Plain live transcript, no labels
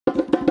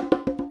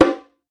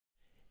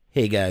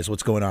Hey guys,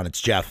 what's going on?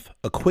 It's Jeff.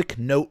 A quick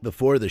note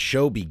before the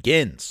show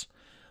begins.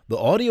 The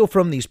audio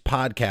from these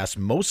podcasts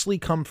mostly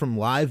come from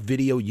live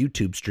video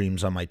YouTube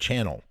streams on my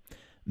channel.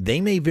 They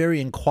may vary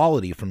in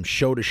quality from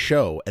show to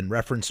show and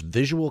reference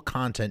visual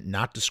content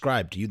not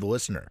described to you, the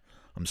listener.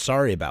 I'm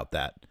sorry about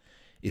that.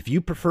 If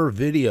you prefer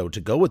video to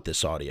go with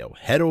this audio,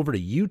 head over to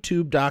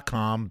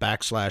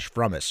youtube.com/Frumess,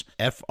 Frumess,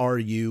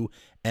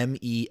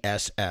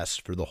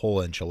 for the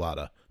whole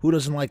enchilada. Who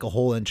doesn't like a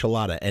whole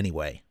enchilada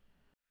anyway?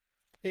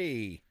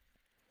 Hey,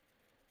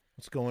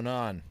 what's going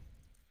on?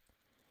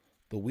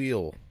 The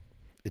wheel,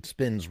 it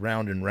spins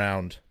round and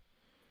round.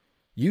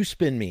 You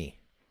spin me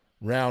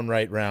round,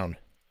 right, round.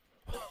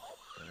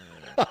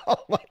 Oh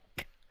my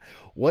God.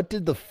 What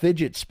did the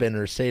fidget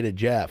spinner say to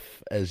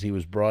Jeff as he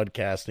was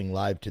broadcasting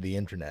live to the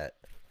internet?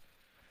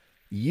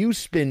 You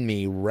spin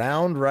me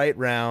round, right,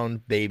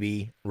 round,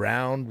 baby.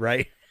 Round,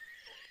 right.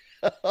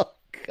 Oh,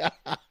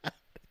 God.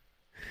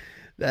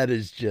 That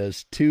is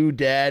just too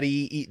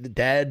daddy.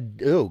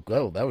 Dad. Oh,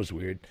 that was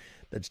weird.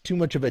 That's too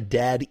much of a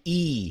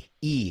dad-y,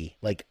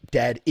 like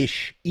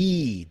dad-ish,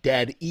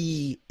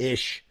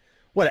 dad-y-ish.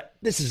 What?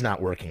 This is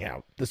not working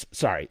out.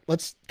 Sorry.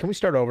 Can we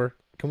start over?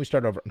 I'm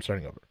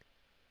starting over.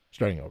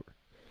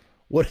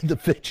 What did the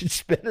fidget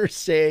spinner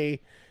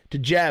say to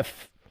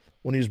Jeff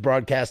when he was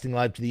broadcasting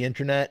live to the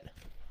internet?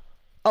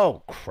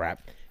 Oh,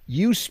 crap.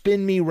 You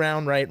spin me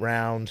round, right,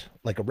 round,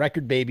 like a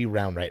record baby,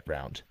 round, right,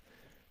 round.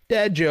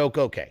 Dad joke.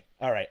 Okay.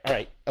 All right.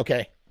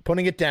 Okay.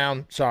 Putting it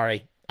down.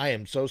 Sorry. I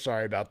am so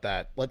sorry about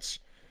that. Let's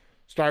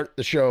start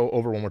the show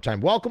over one more time.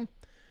 Welcome.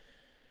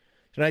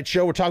 Tonight's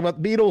show, we're talking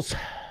about the Beatles.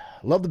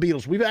 Love the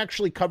Beatles. We've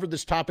actually covered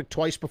this topic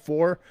twice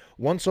before,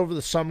 once over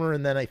the summer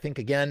and then I think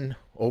again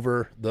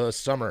over the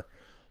summer.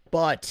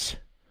 But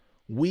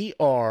we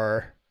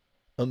are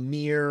a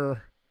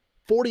mere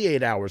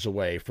 48 hours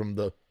away from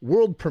the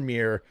world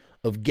premiere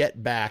of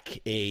Get Back,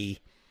 a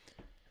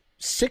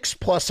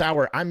 6+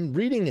 hour, I'm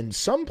reading in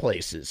some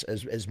places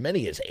as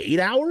many as 8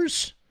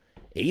 hours.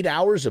 8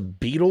 hours of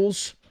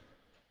Beatles,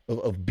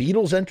 of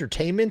Beatles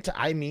entertainment.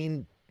 I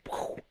mean,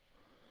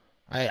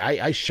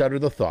 I shudder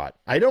the thought.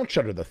 I don't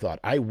shudder the thought.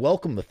 I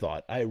welcome the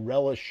thought. I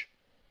relish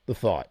the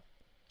thought.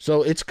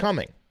 So it's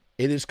coming.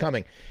 It is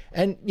coming.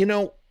 And, you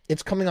know,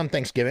 it's coming on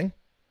Thanksgiving.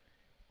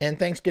 And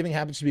Thanksgiving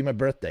happens to be my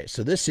birthday.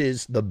 So this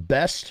is the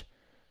best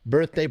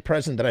birthday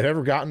present that I've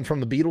ever gotten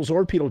from the Beatles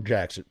or Peter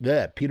Jackson.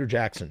 Peter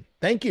Jackson.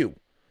 Thank you,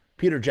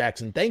 Peter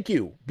Jackson. Thank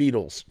you,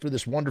 Beatles, for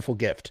this wonderful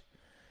gift.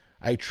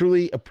 I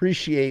truly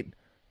appreciate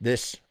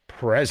this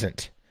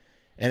present.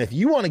 And if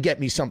you want to get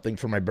me something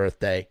for my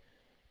birthday,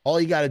 all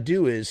you got to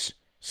do is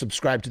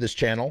subscribe to this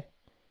channel,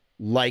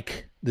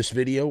 like this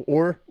video,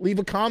 or leave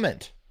a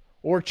comment,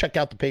 or check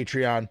out the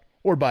Patreon,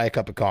 or buy a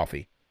cup of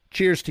coffee.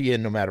 Cheers to you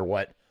no matter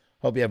what.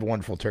 Hope you have a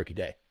wonderful turkey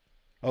day.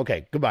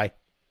 Okay, goodbye.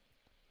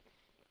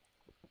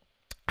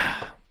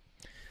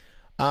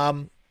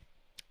 So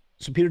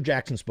Peter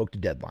Jackson spoke to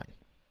Deadline.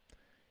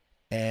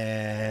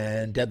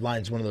 And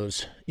Deadline's one of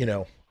those,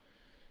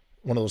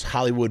 one of those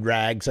Hollywood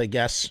rags, I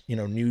guess,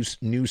 news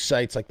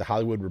sites like the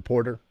Hollywood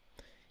Reporter,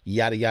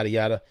 yada, yada,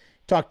 yada.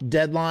 Talked to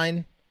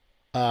Deadline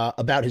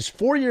about his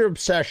 4-year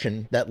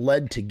obsession that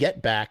led to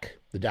Get Back,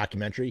 the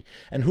documentary,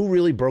 and who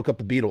really broke up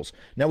the Beatles.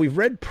 Now, we've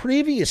read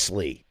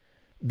previously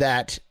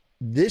that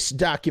this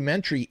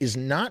documentary is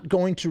not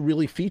going to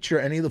really feature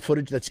any of the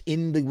footage that's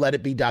in the Let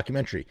It Be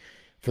documentary.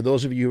 For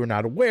those of you who are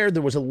not aware,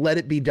 there was a Let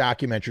It Be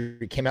documentary.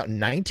 It came out in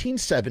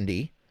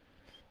 1970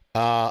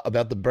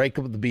 about the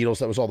breakup of the Beatles.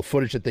 That was all the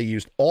footage that they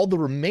used. All the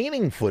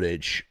remaining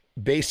footage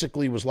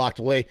basically was locked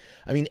away.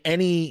 I mean,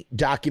 any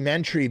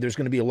documentary, there's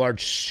going to be a large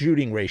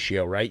shooting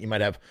ratio, right? You might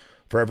have,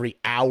 for every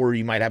hour,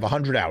 you might have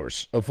 100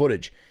 hours of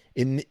footage.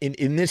 In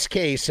this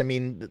case, I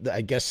mean,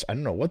 I guess, I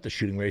don't know what the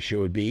shooting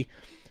ratio would be,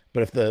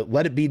 but if the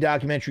Let It Be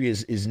documentary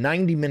is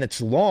 90 minutes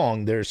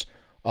long, there's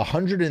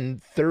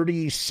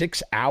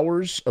 136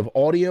 hours of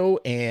audio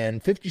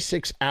and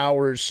 56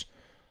 hours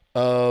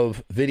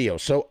of video,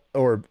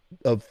 or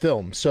of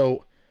film.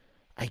 So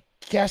I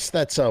guess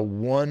that's a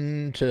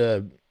 1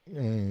 to,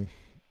 I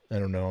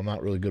don't know, I'm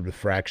not really good with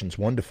fractions,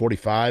 1 to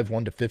 45,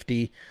 1 to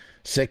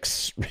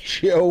 56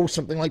 ratio,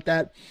 something like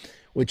that,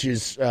 which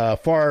is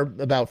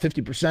about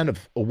 50%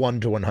 of a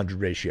 1 to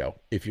 100 ratio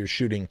if you're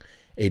shooting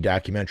a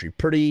documentary.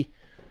 Pretty,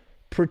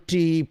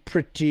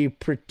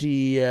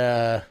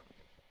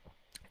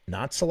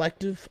 not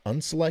selective,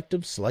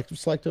 unselective,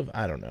 selective.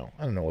 I don't know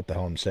what the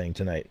hell I'm saying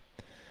tonight.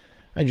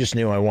 I just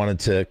knew I wanted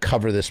to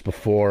cover this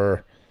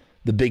before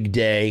the big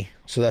day.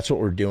 So that's what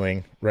we're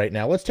doing right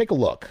now. Let's take a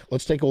look.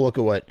 Let's take a look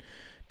at what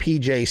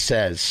PJ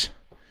says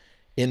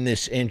in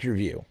this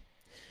interview.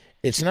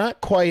 It's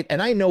not quite,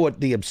 and I know what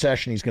the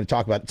obsession he's going to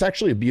talk about. It's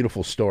actually a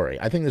beautiful story.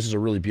 I think this is a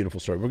really beautiful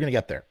story. We're going to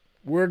get there.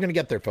 We're going to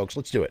get there, folks.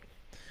 Let's do it.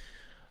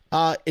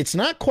 It's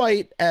not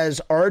quite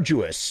as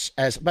arduous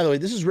as, by the way,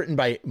 this is written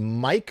by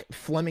Mike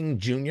Fleming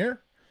Jr.,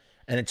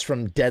 and it's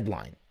from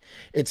Deadline.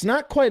 It's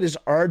not quite as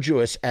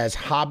arduous as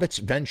hobbits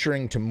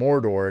venturing to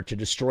Mordor to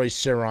destroy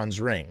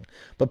Sauron's ring,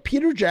 but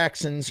Peter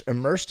Jackson's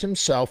immersed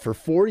himself for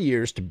 4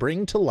 years to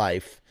bring to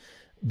life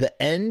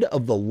the end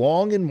of the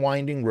long and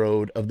winding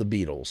road of the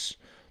Beatles.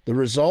 The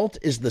result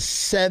is the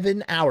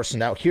 7 hours. So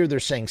now here they're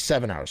saying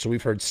 7 hours. So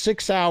we've heard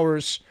 6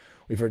 hours.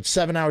 We've heard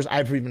 7 hours.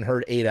 I've even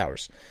heard 8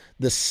 hours.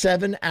 The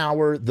 7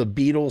 hour The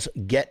Beatles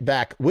Get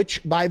Back,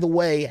 which, by the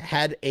way,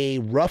 had a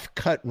rough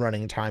cut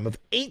running time of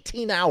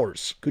 18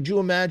 hours. Could you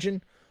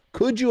imagine?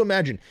 Could you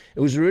imagine?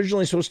 It was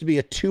originally supposed to be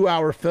a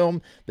 2-hour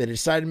film. They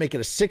decided to make it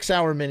a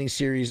 6-hour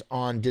miniseries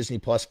on Disney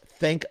Plus.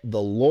 Thank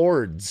the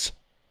Lords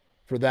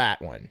for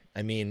that one.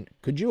 I mean,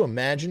 could you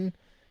imagine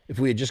if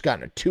we had just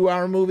gotten a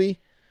 2-hour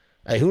movie?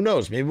 Who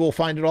knows? Maybe we'll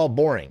find it all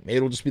boring. Maybe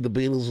it'll just be the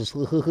Beatles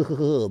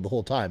the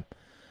whole time.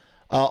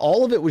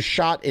 All of it was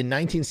shot in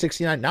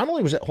 1969. Not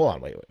only was it, hold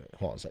on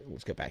a second.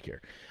 Let's get back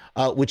here.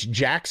 Which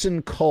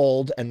Jackson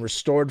culled and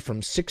restored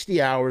from 60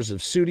 hours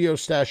of studio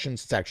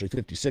sessions. It's actually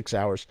 56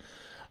 hours.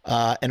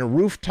 And a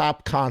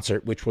rooftop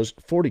concert, which was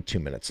 42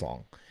 minutes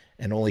long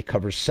and only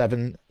covers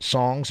 7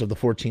 songs of the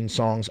 14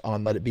 songs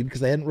on Let It Be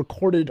because they hadn't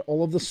recorded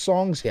all of the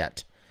songs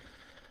yet.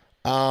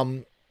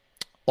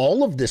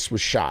 All of this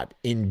was shot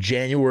in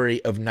January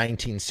of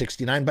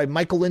 1969 by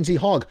Michael Lindsay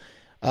Hogg,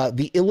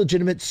 the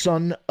illegitimate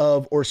son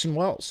of Orson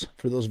Welles,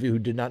 for those of you who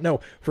did not know,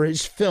 for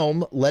his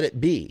film Let It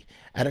Be,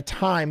 at a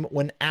time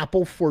when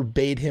Apple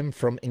forbade him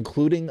from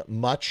including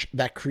much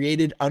that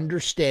created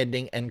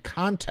understanding and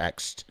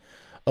context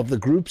of the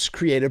group's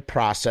creative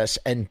process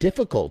and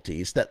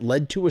difficulties that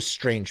led to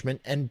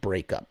estrangement and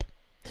breakup.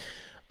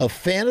 A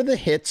fan of the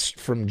hits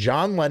from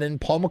John Lennon,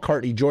 Paul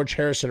McCartney, George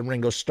Harrison, and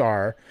Ringo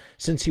Starr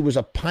since he was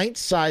a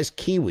pint-sized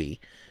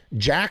Kiwi,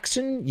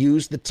 Jackson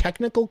used the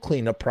technical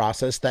cleanup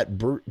process that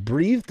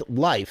breathed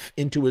life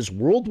into his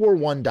World War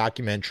I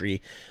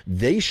documentary,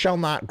 They Shall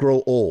Not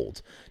Grow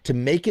Old, to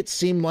make it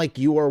seem like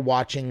you are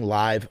watching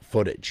live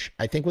footage.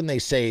 I think when they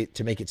say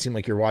to make it seem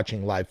like you're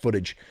watching live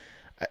footage,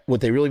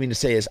 what they really mean to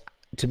say is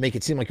to make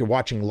it seem like you're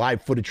watching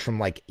live footage from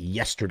like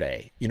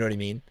yesterday. You know what I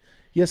mean?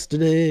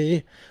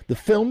 Yesterday. The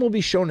film will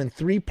be shown in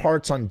 3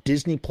 parts on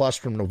Disney Plus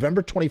from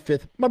November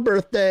 25th, my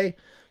birthday,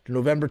 to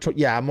November 20th.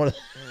 Yeah, I'm one of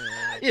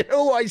you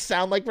know who I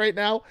sound like right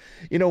now?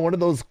 You know, one of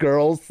those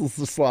girls that's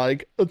just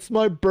like, it's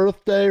my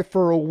birthday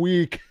for a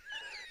week.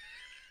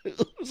 It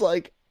was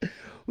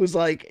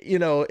like, you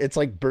know, it's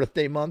like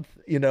birthday month,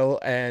 you know,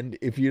 and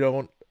if you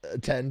don't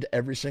attend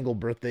every single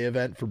birthday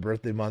event for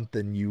birthday month,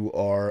 then you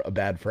are a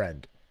bad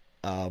friend.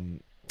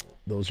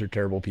 Those are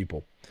terrible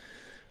people.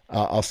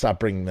 I'll stop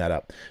bringing that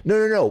up.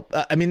 No.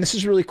 I mean, this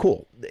is really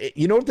cool.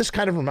 You know what this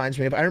kind of reminds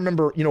me of? I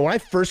remember, you know, when I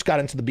first got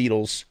into the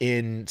Beatles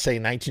in, say,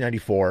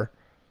 1994,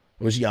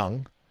 I was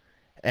young,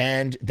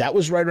 and that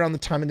was right around the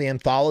time of the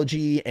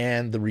anthology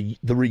and the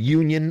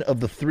reunion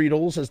of the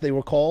Threedles, as they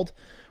were called,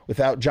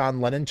 without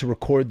John Lennon, to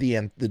record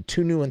the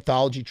 2 new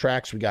anthology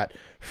tracks. We got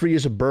Free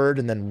as a Bird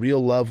and then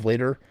Real Love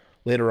later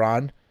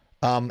on.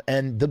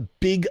 And the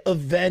big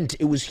event,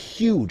 it was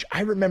huge.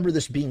 I remember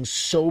this being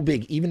so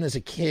big, even as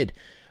a kid.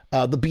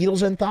 The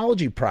Beatles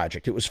Anthology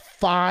Project. It was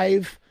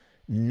 5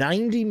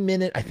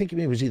 90-minute, I think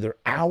it was either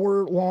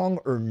hour-long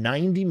or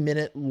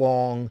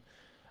 90-minute-long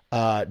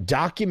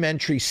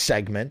documentary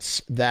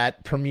segments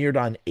that premiered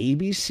on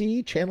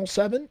ABC, Channel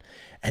 7,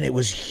 and it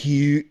was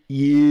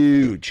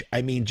huge.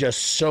 I mean, just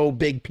so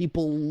big.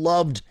 People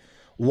loved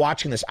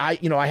watching this. I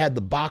had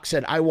the box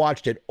set. I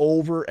watched it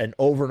over and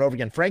over and over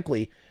again.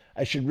 Frankly,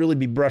 I should really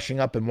be brushing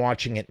up and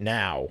watching it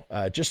now,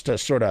 just to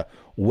sort of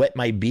wet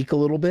my beak a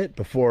little bit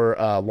before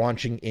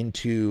launching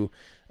into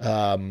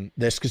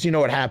this. Because you know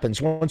what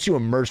happens once you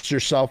immerse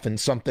yourself in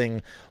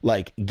something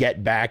like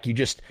Get Back, I'm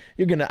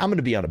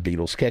gonna be on a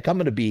Beatles kick. I'm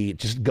gonna be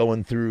just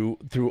going through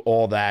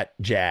all that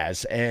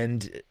jazz,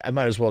 and I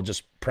might as well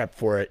just prep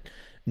for it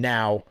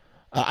now.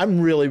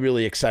 I'm really,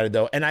 really excited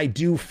though, and I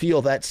do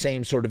feel that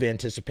same sort of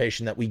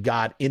anticipation that we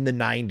got in the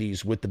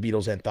 90s with the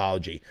Beatles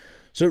Anthology.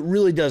 So it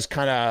really does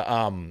kind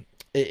of,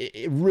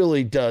 it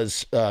really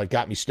does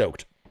got me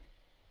stoked.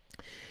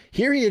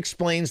 Here he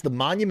explains the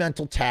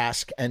monumental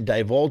task and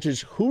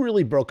divulges who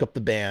really broke up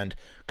the band.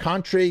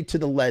 Contrary to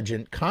the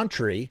legend,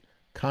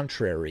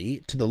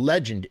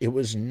 it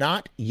was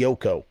not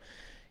Yoko.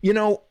 You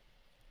know,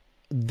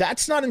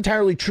 that's not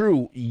entirely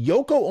true.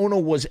 Yoko Ono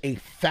was a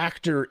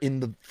factor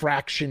in the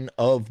fraction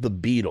of the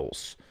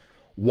Beatles.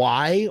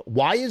 Why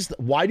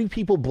do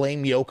people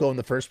blame Yoko in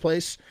the first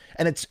place?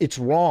 And it's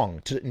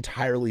wrong to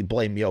entirely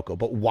blame Yoko,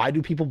 but why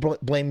do people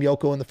blame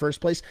Yoko in the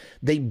first place?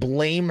 They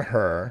blame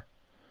her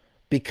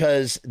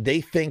because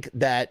they think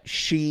that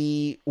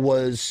she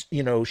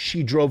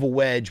drove a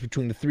wedge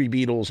between the 3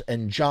 Beatles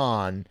and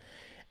John,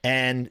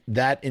 and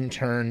that in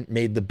turn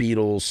made the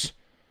Beatles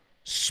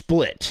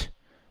split.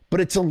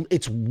 But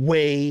it's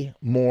way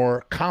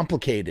more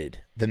complicated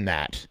than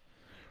that.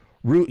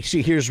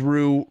 Here's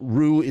Rue.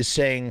 Rue is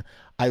saying,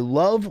 I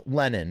love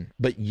Lennon,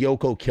 but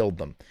Yoko killed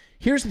them.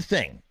 Here's the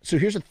thing.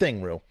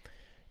 Rue.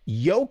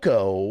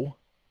 Yoko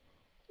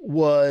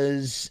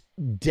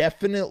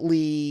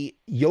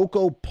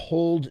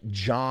pulled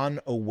John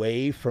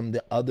away from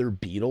the other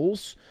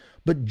Beatles,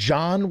 but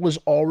John was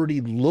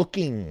already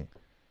looking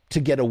to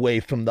get away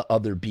from the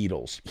other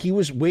Beatles. He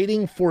was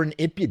waiting for an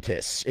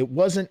impetus. It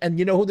wasn't, and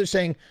you know who they're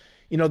saying,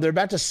 they're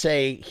about to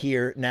say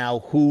here now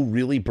who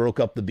really broke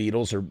up the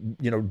Beatles, or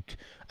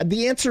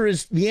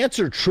the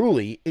answer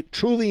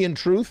truly in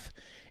truth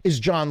is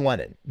John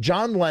Lennon.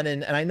 John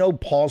Lennon, and I know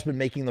Paul's been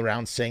making the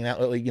rounds saying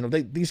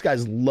that, these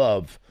guys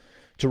love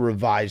to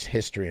revise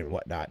history and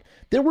whatnot.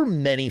 There were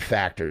many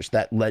factors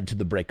that led to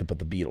the breakup of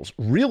the Beatles.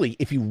 Really,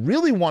 if you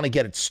really want to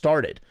get it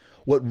started,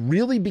 what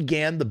really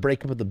began the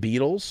breakup of the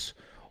Beatles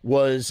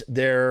was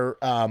their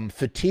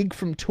fatigue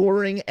from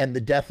touring and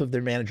the death of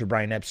their manager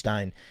Brian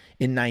Epstein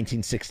in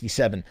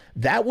 1967.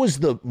 That was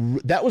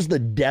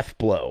the death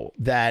blow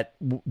that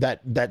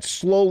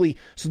slowly.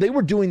 So they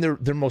were doing their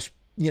most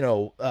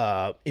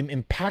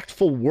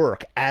impactful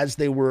work as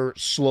they were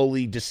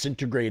slowly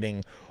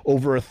disintegrating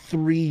over a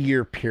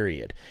 3-year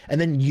period. And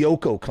then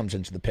Yoko comes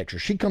into the picture.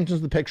 She comes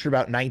into the picture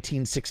about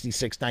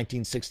 1966,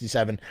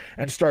 1967,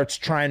 and starts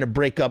trying to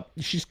break up.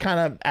 She's kind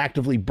of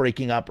actively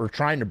breaking up or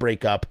trying to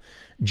break up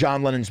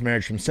John Lennon's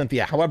marriage from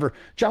Cynthia. However,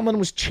 John Lennon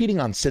was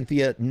cheating on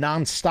Cynthia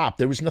nonstop.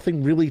 There was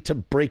nothing really to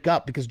break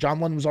up because John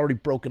Lennon was already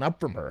broken up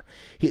from her.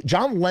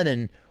 John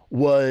Lennon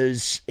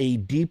was a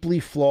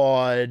deeply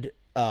flawed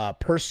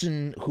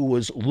person who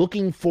was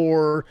looking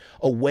for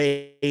a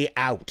way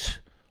out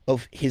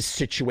of his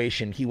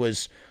situation. He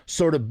was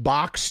sort of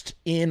boxed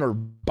in or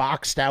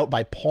boxed out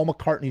by Paul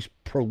McCartney's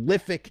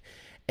prolific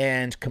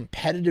and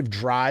competitive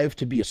drive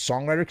to be a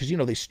songwriter, because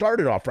they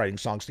started off writing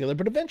songs together,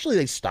 but eventually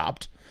they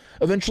stopped.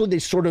 Eventually they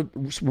sort of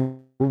were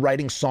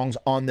writing songs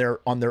on their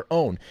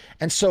own.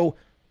 And so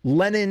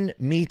Lennon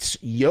meets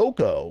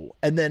Yoko,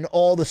 and then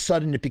all of a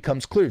sudden it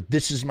becomes clear,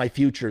 this is my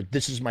future,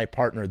 this is my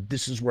partner,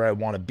 this is where I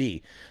want to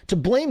be. To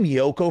blame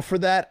Yoko for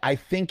that, I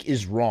think,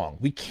 is wrong.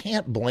 We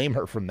can't blame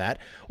her from that.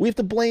 We have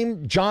to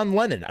blame John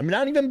Lennon. I mean,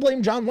 not even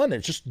blame John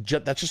Lennon. It's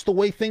that's just the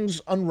way things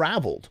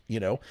unraveled,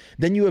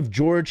 Then you have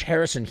George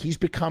Harrison. He's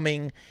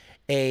becoming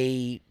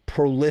a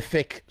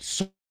prolific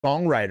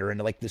songwriter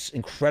and like this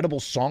incredible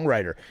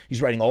songwriter.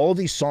 He's writing all of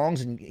these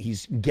songs, and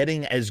he's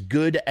getting as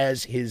good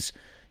as his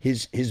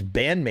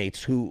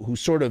bandmates who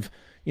sort of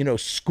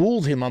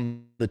schooled him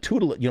on the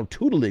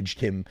tutelaged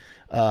him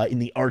in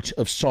the art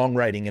of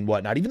songwriting and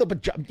whatnot. Even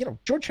though,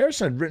 George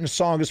Harrison had written a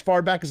song as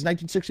far back as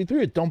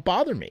 1963. It Don't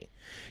Bother Me.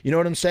 You know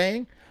what I'm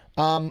saying?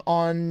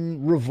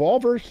 On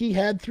Revolver, he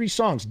had 3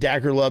 songs.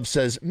 Dagger Love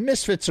says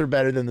Misfits are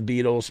better than the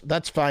Beatles.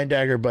 That's fine,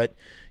 Dagger, but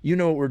you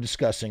know what we're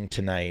discussing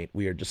tonight.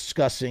 We are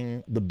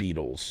discussing the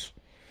Beatles.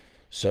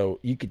 So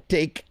you could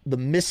take the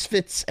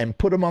Misfits and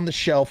put them on the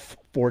shelf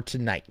for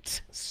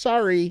tonight.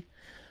 Sorry.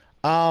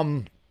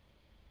 So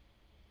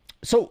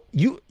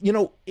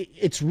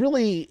it's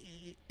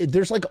really,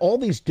 there's like all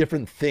these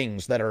different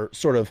things that are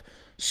sort of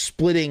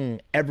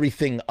splitting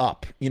everything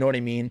up. You know what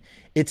I mean?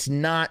 It's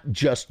not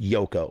just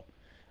Yoko.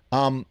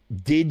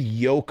 Did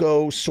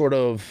Yoko sort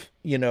of,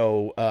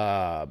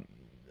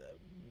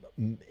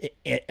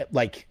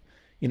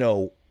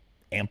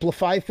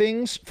 amplify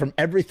things? From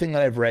everything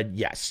that I've read,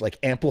 yes. Like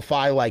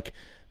amplify like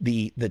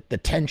the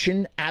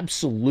tension,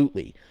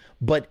 absolutely.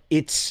 But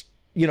it's,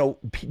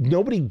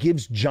 nobody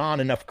gives John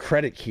enough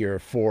credit here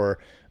for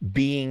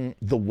being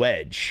the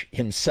wedge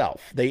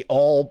himself. They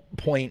all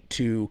point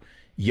to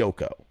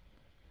Yoko.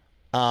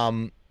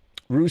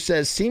 Rue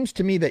says, seems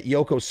to me that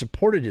Yoko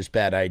supported his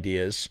bad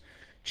ideas,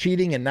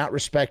 cheating and not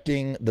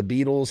respecting the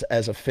Beatles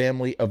as a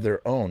family of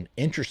their own.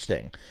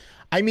 Interesting.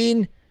 I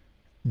mean,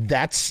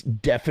 that's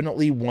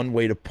definitely one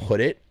way to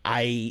put it.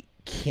 I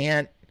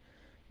can't,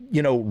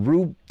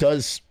 Rue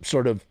does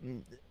sort of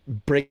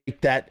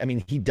break that. I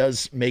mean, he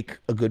does make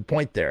a good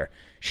point there.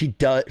 She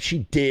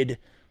did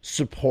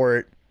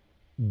support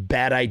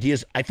bad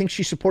ideas. I think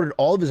she supported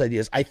all of his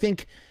ideas. I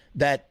think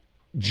that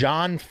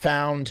John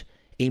found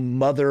a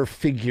mother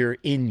figure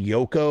in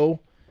Yoko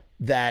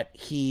that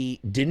he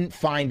didn't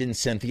find in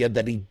Cynthia,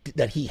 that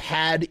he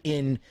had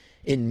in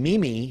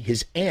Mimi,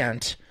 his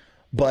aunt,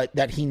 but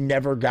that he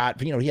never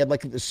got. He had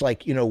like this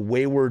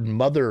wayward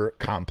mother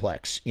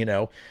complex.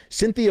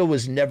 Cynthia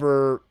was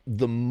never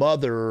the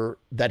mother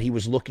that he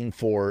was looking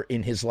for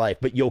in his life,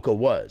 but Yoko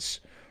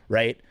was,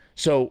 right?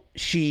 So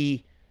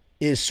she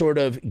is sort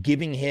of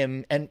giving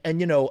him, and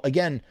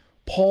again,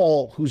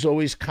 Paul, who's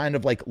always kind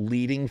of like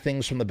leading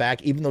things from the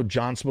back, even though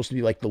John's supposed to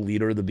be like the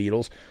leader of the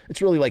Beatles,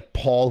 it's really like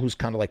Paul who's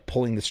kind of like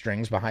pulling the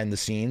strings behind the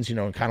scenes,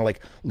 and kind of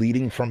like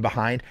leading from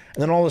behind.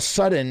 And then all of a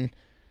sudden,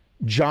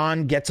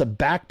 John gets a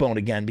backbone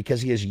again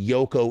because he has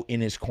Yoko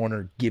in his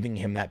corner giving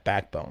him that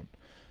backbone.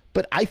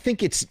 But I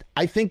think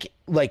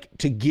like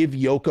to give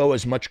Yoko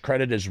as much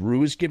credit as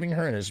Rue is giving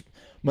her and as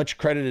much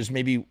credit as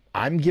maybe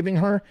I'm giving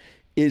her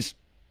is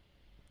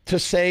to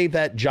say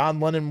that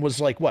John Lennon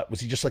was like, what? Was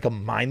he just like a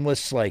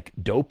mindless like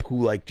dope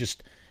who like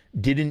just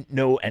didn't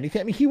know anything?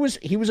 I mean, he was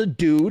a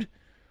dude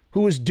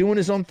who was doing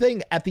his own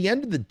thing. At the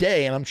end of the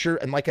day, and I'm sure,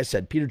 and like I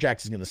said, Peter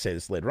Jackson's going to say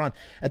this later on,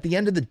 at the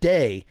end of the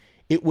day,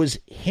 it was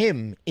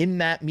him in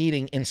that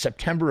meeting in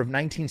September of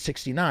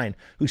 1969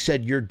 who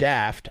said, "You're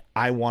daft.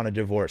 I want a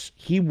divorce."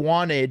 He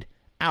wanted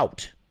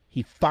out.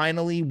 He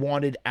finally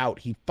wanted out.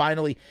 He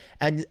finally,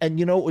 and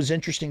it was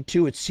interesting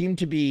too. It seemed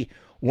to be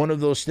one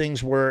of those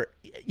things where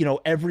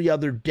every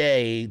other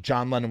day,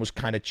 John Lennon was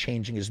kind of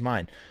changing his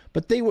mind.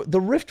 But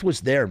the rift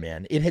was there,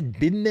 man. It had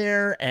been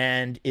there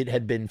and it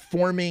had been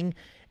forming,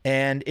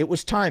 and it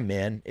was time,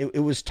 man.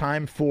 It was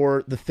time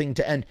for the thing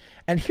to end.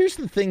 And here's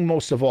the thing,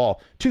 most of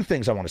all, two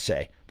things I want to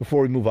say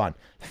before we move on.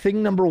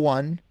 Thing number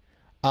one,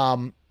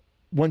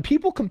 when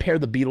people compare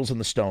the Beatles and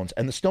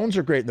the Stones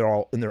are great, they're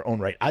all in their own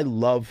right. I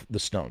love the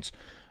Stones.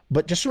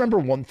 But just remember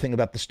one thing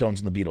about the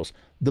Stones and the Beatles.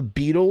 The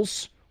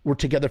Beatles were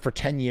together for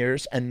 10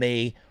 years and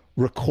they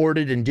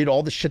recorded and did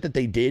all the shit that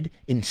they did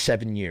in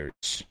 7 years.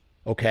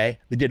 Okay?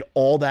 They did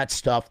all that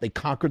stuff. They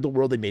conquered the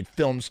world. They made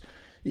films.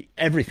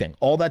 Everything.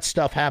 All that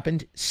stuff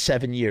happened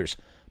 7 years.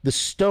 The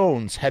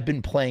Stones have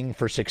been playing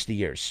for 60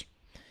 years.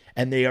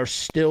 And they are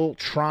still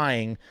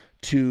trying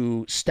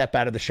to step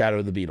out of the shadow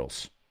of the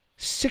Beatles.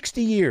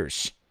 60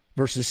 years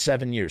versus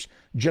 7 years.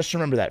 Just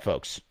remember that,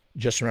 folks.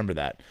 Just remember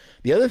that.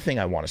 The other thing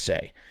I want to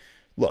say,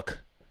 look,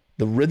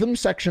 the rhythm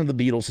section of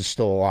the Beatles is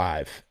still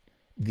alive.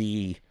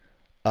 The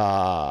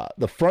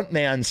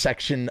frontman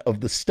section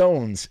of the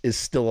Stones is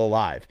still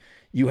alive.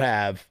 You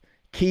have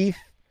Keith,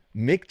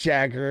 Mick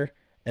Jagger,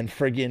 and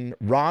friggin'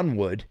 Ron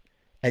Wood,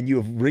 and you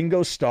have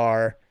Ringo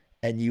Starr,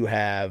 and you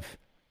have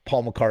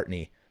Paul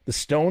McCartney. The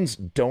Stones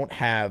don't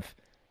have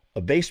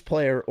a bass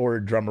player or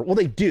a drummer. Well,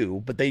 they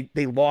do, but they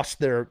lost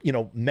their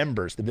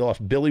members. They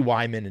lost Billy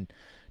Wyman in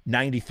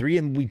 93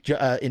 and in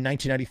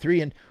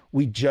 1993, and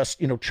we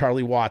just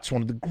Charlie Watts,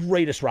 one of the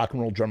greatest rock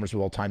and roll drummers of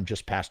all time,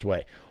 just passed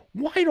away.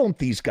 Why don't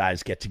these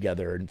guys get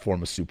together and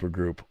form a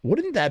supergroup?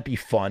 Wouldn't that be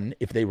fun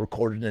if they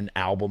recorded an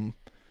album?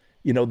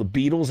 The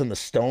Beatles and the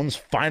Stones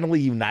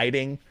finally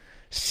uniting,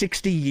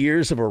 60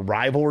 years of a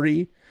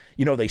rivalry.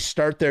 They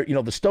start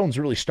the Stones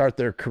really start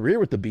their career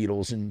with the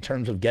Beatles in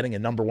terms of getting a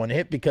number one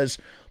hit because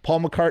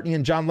Paul McCartney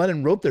and John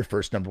Lennon wrote their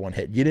first number one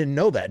hit. You didn't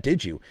know that,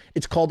 did you?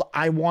 It's called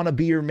I Wanna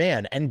Be Your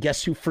Man. And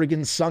guess who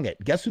friggin' sung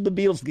it? Guess who the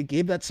Beatles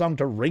gave that song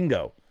to?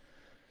 Ringo.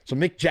 So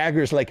Mick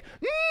Jagger's like,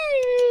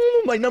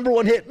 my number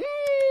one hit.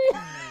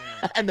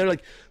 And they're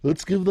like,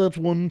 let's give that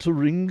one to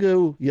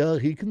Ringo. Yeah,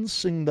 he can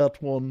sing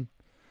that one.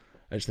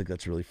 I just think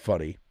that's really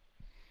funny.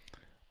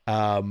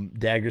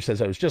 Dagger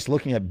says, I was just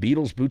looking at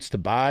Beatles boots to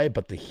buy,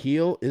 but the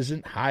heel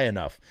isn't high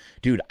enough.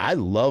 Dude, I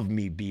love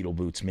me Beatle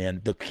boots,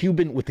 man. The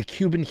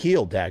Cuban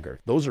heel,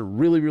 Dagger. Those are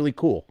really, really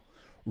cool.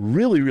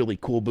 Really, really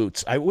cool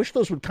boots. I wish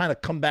those would kind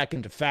of come back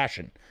into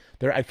fashion.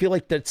 I feel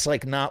like that's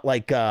not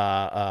like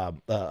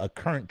a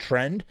current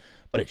trend,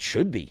 but it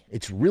should be.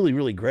 It's really,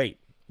 really great.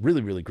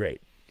 Really, really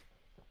great.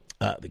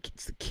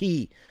 It's the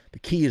key. The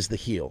key is the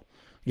heel.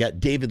 You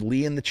got David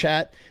Lee in the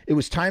chat. It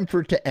was time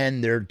for it to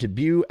end. Their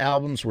debut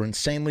albums were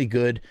insanely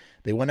good.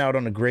 They went out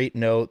on a great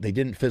note. They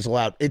didn't fizzle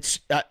out. It's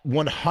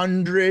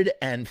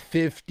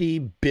 150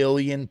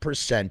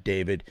 billion%,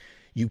 David.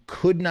 You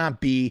could not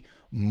be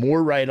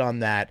more right on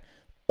that.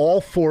 All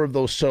four of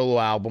those solo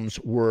albums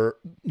were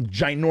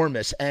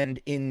ginormous. And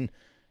in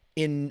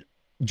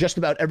just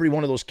about every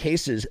one of those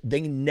cases,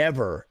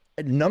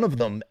 none of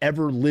them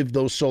ever lived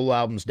those solo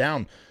albums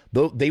down.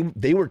 Though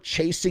they were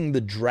chasing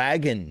the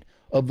dragon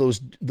of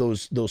those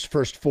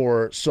first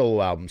four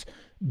solo albums.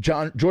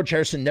 George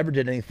Harrison never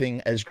did anything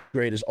as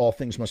great as All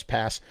Things Must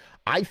Pass.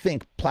 I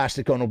think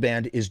Plastic Ono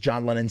Band is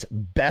John Lennon's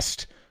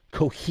best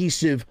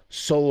cohesive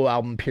solo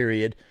album,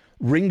 period.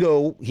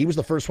 Ringo, he was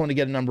the first one to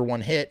get a number one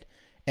hit,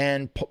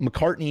 and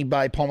McCartney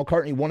by Paul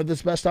McCartney, one of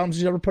his best albums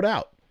he's ever put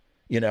out.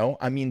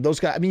 Those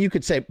guys, you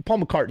could say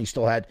Paul McCartney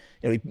still had,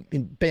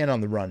 Band on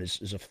the Run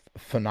is a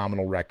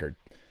phenomenal record.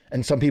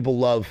 And some people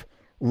love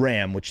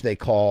Ram, which they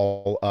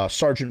call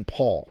Sergeant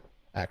Paul,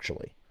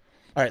 actually.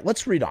 All right,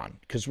 let's read on,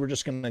 because we're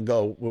just going to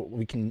go.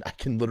 I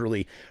can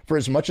literally, for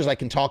as much as I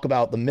can talk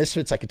about the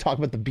Misfits, I can talk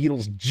about the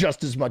Beatles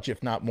just as much,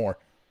 if not more.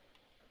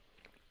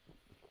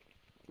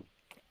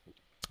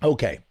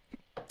 Okay.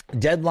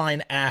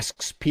 Deadline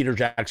asks Peter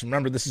Jackson.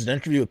 Remember, this is an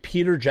interview with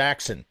Peter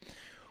Jackson.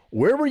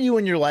 Where were you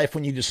in your life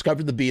when you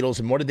discovered the Beatles,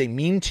 and what did they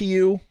mean to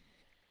you?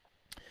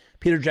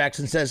 Peter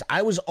Jackson says,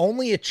 I was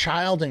only a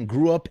child and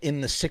grew up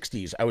in the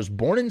 60s. I was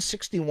born in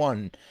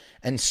 61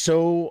 and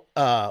so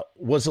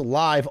was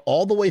alive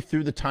all the way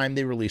through the time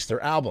they released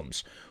their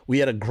albums. We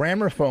had a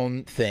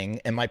gramophone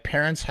thing, and my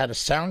parents had a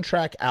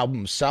soundtrack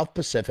album, South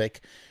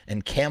Pacific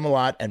and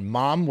Camelot, and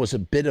Mom was a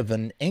bit of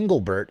an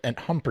Engelbert and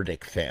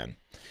Humperdinck fan.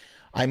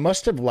 I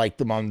must have liked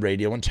them on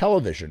radio and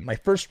television. My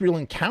first real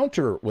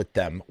encounter with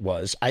them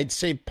was I'd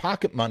saved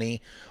pocket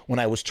money when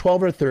I was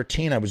 12 or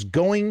 13. I was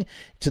going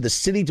to the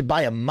city to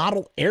buy a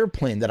model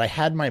airplane that I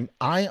had my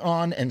eye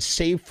on and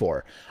saved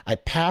for. I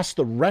passed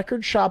the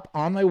record shop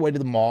on my way to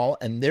the mall,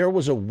 and there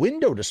was a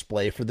window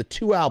display for the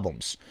two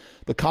albums,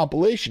 the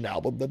compilation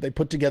album that they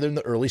put together in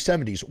the early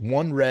 70s,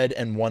 one red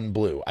and one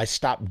blue. I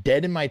stopped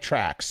dead in my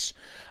tracks.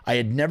 I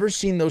had never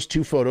seen those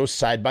two photos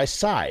side by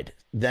side,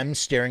 them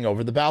staring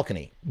over the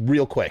balcony.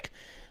 Real quick,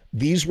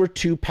 these were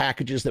two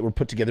packages that were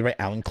put together by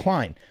Alan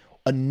Klein.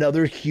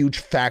 Another huge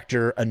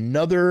factor,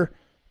 another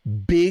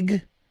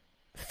big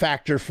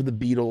factor for the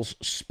Beatles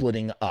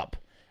splitting up.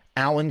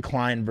 Alan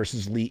Klein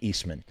versus Lee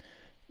Eastman.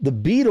 The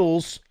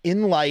Beatles,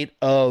 in light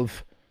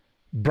of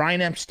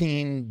Brian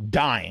Epstein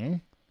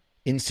dying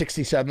in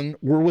 67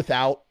 were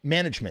without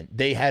management.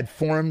 They had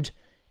formed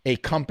a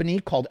company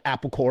called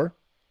Apple Corps,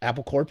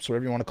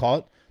 whatever you want to call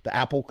it, the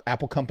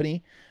Apple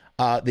company.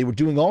 They were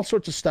doing all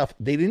sorts of stuff.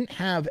 They didn't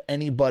have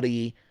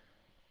anybody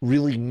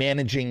really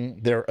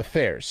managing their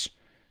affairs.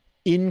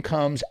 In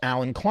comes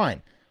Alan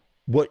Klein.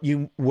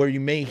 Where you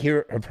may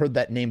have heard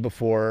that name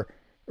before,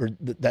 or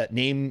that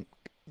name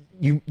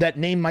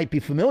might be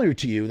familiar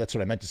to you. That's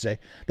what I meant to say.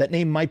 That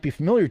name might be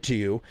familiar to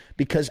you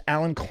because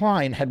Alan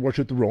Klein had worked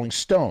with the Rolling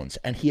Stones,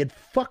 and he had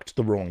fucked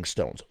the Rolling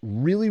Stones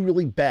really,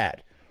 really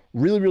bad.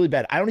 Really, really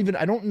bad.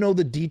 I don't know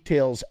the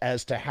details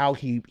as to how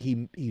he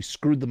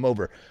screwed them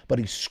over, but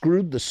he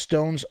screwed the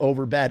Stones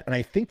over bad. And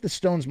I think the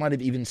Stones might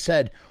have even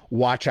said,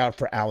 watch out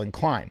for Alan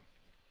Klein.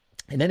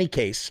 In any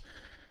case,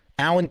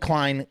 Alan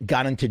Klein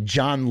got into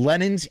John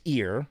Lennon's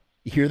ear.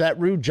 You hear that,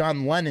 Rue?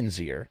 John Lennon's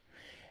ear.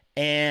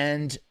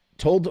 And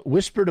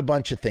whispered a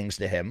bunch of things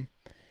to him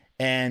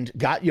and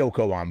got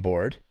Yoko on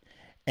board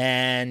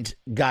and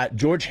got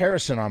George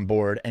Harrison on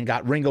board and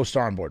got Ringo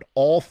Starr on board.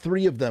 All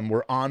three of them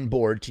were on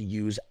board to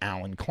use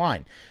Alan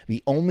Klein.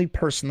 The only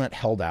person that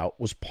held out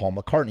was Paul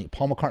McCartney.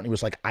 Paul McCartney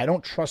was like, I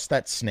don't trust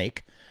that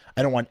snake.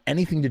 I don't want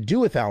anything to do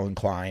with Alan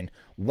Klein.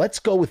 Let's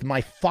go with my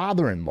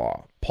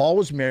father-in-law. Paul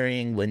was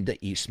marrying Linda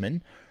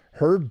Eastman.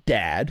 Her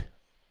dad,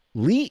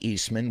 Lee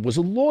Eastman, was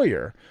a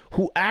lawyer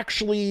who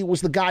actually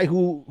was the guy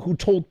who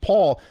told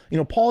Paul,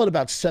 Paul had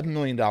about $7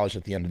 million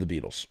at the end of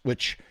the Beatles,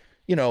 which,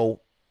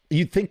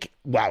 you'd think,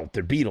 wow,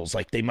 they're Beatles.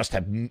 Like, they must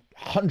have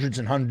hundreds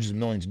and hundreds of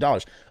millions of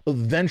dollars.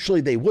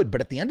 Eventually they would. But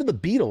at the end of the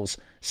Beatles,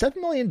 $7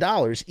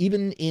 million,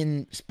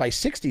 even by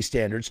 60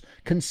 standards,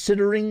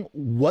 considering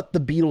what the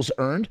Beatles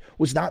earned,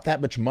 was not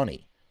that much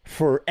money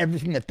for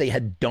everything that they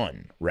had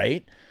done,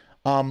 right?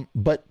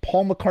 But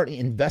Paul McCartney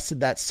invested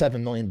that $7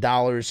 million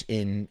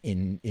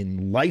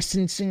in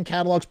licensing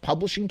catalogs,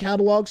 publishing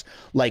catalogs,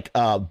 like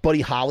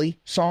Buddy Holly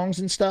songs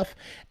and stuff,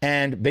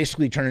 and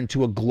basically turned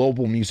into a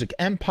global music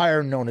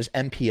empire known as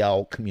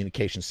MPL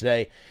Communications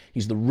today.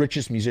 He's the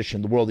richest musician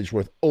in the world. He's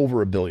worth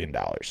over $1 billion,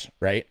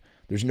 right?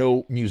 There's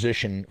no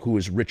musician who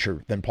is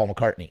richer than Paul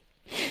McCartney.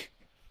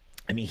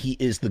 I mean, he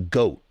is the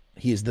GOAT.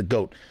 He is the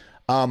GOAT.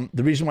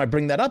 The reason why I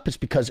bring that up is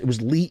because it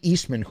was Lee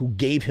Eastman who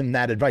gave him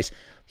that advice.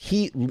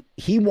 He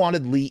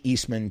wanted Lee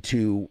Eastman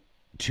to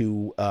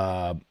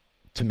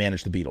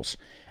manage the Beatles.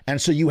 And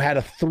so you had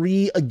a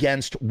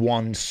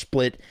 3-1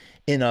 split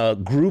in a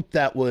group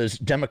that was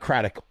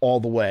Democratic all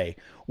the way,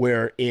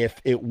 where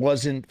if it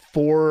wasn't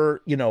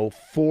four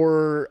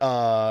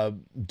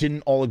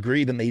didn't all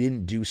agree, then they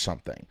didn't do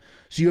something.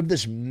 So you have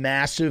this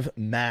massive,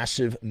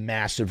 massive,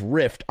 massive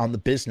rift on the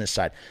business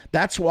side.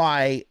 That's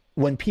why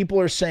when people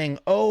are saying,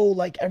 oh,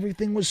 like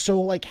everything was so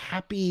like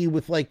happy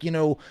with like,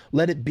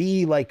 Let It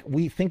Be, like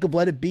we think of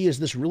Let It Be as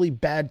this really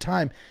bad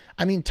time.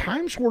 I mean,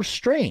 times were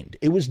strained.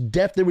 There was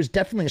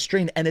definitely a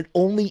strain, and it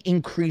only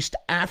increased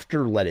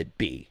after Let It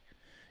Be.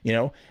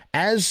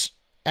 As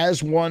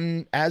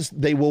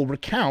they will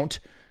recount,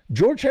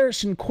 George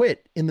Harrison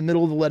quit in the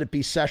middle of the Let It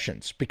Be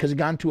sessions because he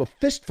got into a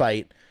fist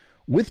fight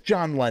with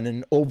John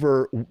Lennon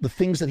over the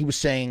things that he was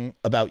saying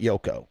about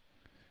Yoko,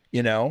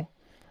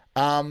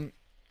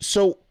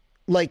 So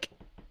like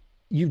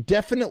you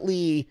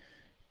definitely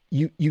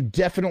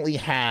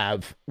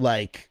have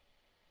like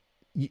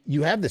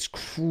you have this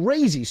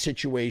crazy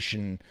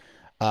situation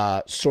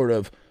sort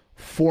of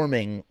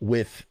forming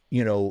with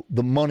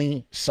the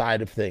money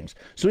side of things.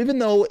 So even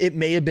though it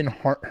may have been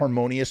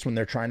harmonious when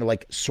they're trying to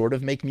like sort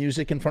of make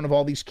music in front of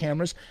all these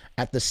cameras,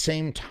 at the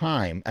same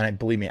time, and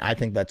believe me, I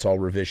think that's all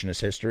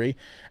revisionist history,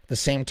 at the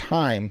same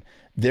time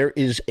there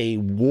is a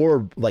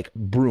war like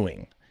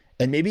brewing.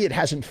 And maybe it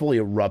hasn't fully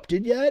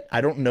erupted yet.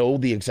 I don't know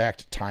the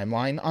exact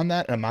timeline on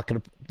that. And I'm not going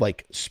to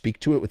like speak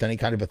to it with any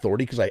kind of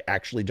authority because I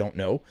actually don't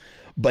know.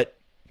 But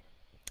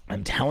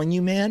I'm telling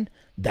you, man,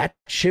 that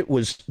shit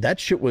was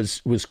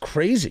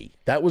crazy.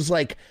 That was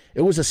like,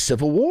 it was a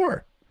civil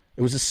war.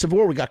 It was a civil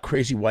war. We got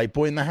Crazy White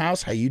Boy in the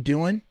house. How you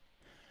doing?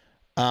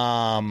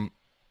 Rue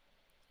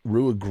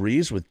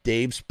agrees with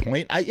Dave's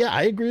point.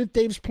 I agree with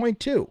Dave's point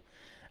too.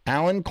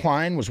 Alan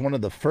Klein was one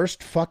of the first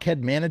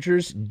fuckhead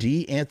managers.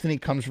 D. Anthony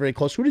comes very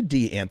close. Who did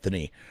D.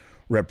 Anthony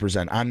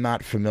represent? I'm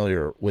not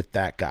familiar with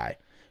that guy.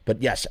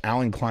 But yes,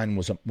 Alan Klein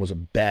was a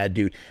bad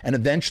dude. And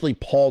eventually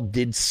Paul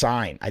did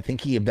sign. I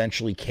think he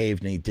eventually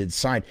caved and he did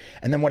sign.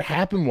 And then what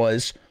happened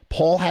was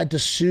Paul had to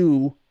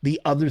sue the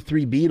other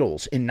three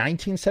Beatles in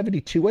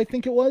 1972, I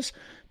think it was,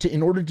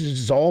 in order to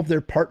dissolve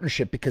their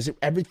partnership because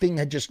everything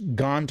had just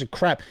gone to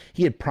crap.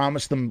 He had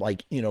promised them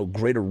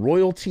greater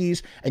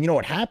royalties. And you know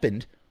what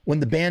happened? When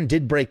the band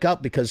did break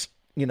up because,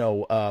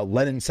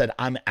 Lennon said,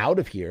 I'm out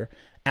of here,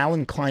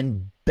 Alan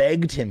Klein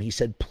begged him. He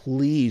said,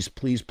 please,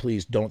 please,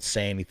 please don't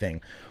say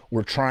anything.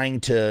 We're trying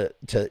to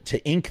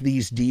ink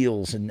these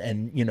deals and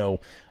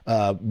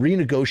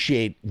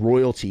renegotiate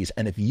royalties.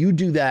 And if you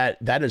do that,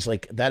 that is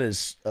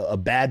a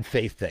bad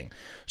faith thing.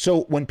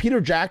 So when Peter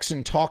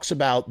Jackson talks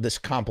about this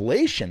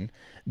compilation,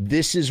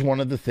 This is one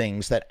of the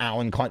things that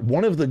Alan Klein,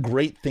 one of the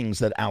great things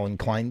that Alan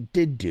Klein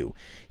did do.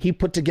 He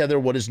put together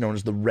what is known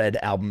as the Red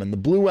Album and the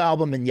Blue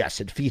Album, and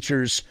yes, it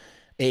features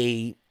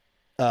a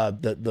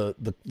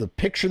the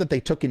picture that they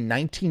took in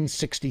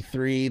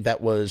 1963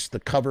 that was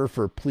the cover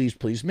for Please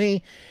Please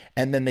Me,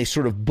 and then they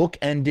sort of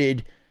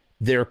bookended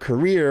their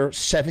career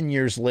 7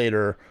 years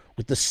later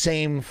with the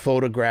same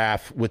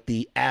photograph with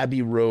the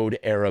Abbey Road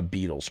era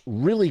Beatles.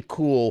 Really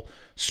cool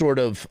sort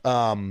of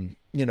what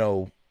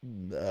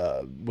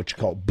you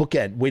call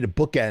bookend, way to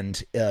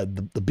bookend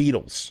the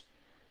Beatles,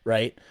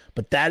 right?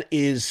 But that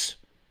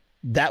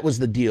was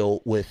the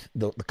deal with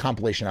the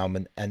compilation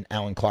album and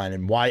Alan Klein,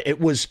 and why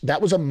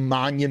that was a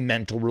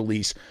monumental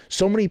release.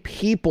 So many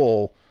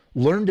people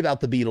learned about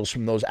the Beatles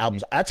from those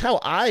albums. That's how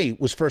I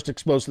was first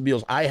exposed to the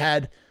Beatles. I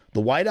had the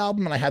White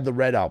Album and I had the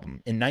Red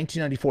Album in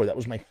 1994. That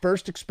was my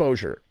first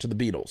exposure to the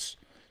Beatles.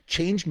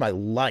 Changed my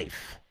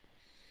life.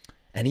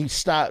 And he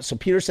stopped. So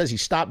Peter says he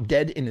stopped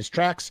dead in his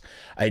tracks.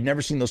 I had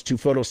never seen those two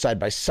photos side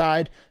by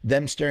side,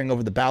 them staring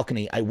over the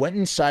balcony. I went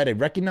inside, I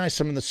recognized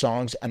some of the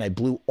songs, and I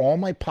blew all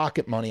my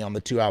pocket money on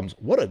the two albums.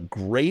 What a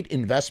great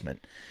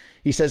investment.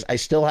 He says, I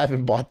still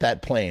haven't bought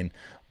that plane,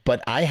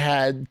 but I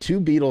had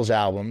two Beatles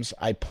albums.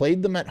 I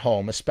played them at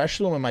home,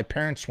 especially when my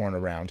parents weren't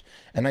around,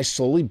 and I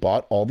slowly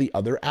bought all the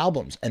other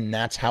albums. And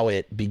that's how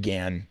it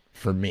began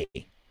for me.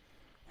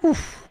 Whew,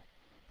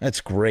 that's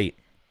great.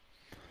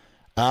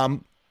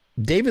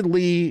 David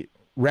Lee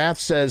Rath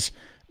says,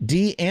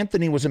 D.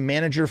 Anthony was a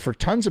manager for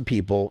tons of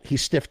people. He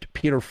stiffed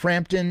Peter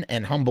Frampton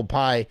and Humble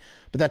Pie,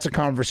 but that's a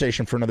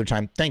conversation for another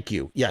time. Thank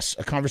you. Yes,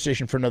 a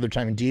conversation for another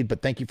time indeed,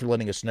 but thank you for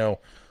letting us know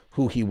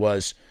who he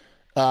was.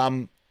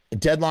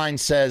 Deadline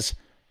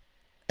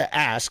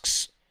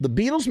asks, the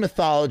Beatles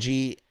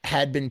mythology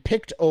had been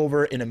picked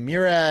over in a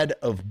myriad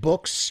of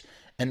books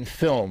and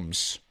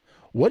films.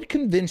 What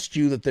convinced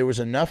you that there was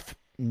enough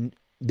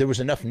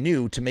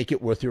new to make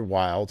it worth your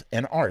while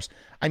and ours?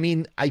 I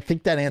mean, I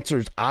think that answer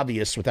is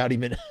obvious without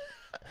even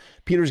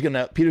Peter's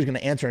gonna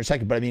answer in a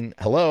second, but I mean,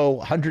 hello,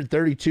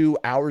 132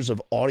 hours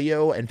of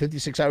audio and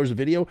 56 hours of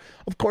video.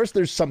 Of course,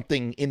 there's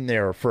something in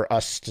there for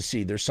us to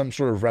see. There's some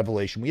sort of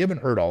revelation. We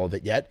haven't heard all of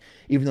it yet,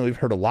 even though we've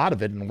heard a lot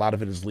of it, and a lot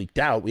of it is leaked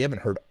out. We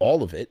haven't heard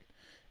all of it.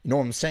 You know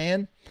what I'm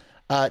saying?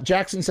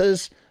 Jackson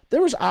says,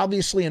 there was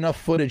obviously enough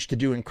footage to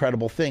do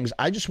incredible things.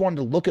 I just wanted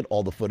to look at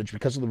all the footage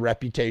because of the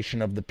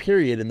reputation of the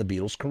period in the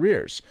Beatles'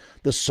 careers,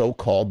 the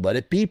so-called Let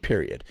It Be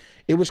period.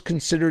 It was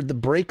considered the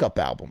breakup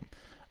album.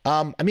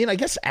 I mean, I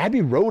guess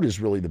Abbey Road is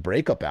really the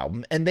breakup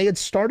album, and they had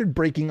started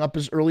breaking up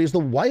as early as the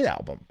White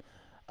Album.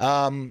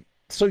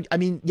 So, I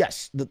mean,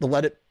 yes, the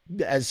Let It,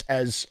 as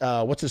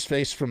what's his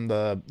face from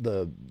the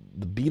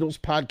Beatles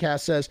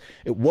podcast says,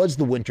 it was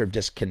the winter of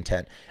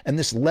discontent. And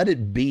this Let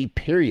It Be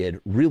period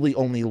really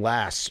only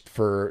lasts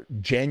for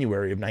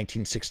January of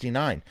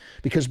 1969,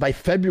 because by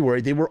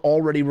February they were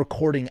already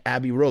recording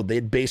Abbey Road. They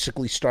had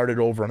basically started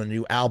over on a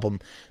new album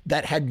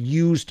that had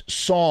used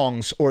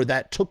songs, or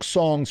that took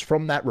songs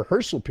from that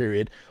rehearsal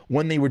period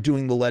when they were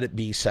doing the Let It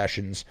Be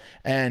sessions,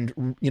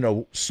 and, you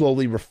know,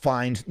 slowly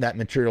refined that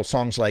material.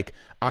 Songs like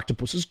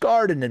Octopus's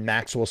Garden and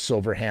Maxwell's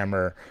Silver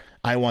Hammer,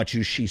 I Want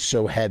You, She's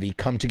So Heavy,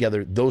 come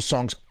together. Those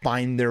songs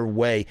find their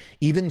way.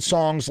 Even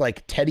songs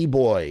like Teddy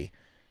Boy,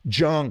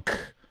 Junk,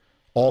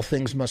 All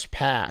Things Must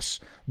Pass.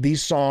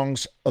 These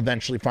songs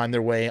eventually find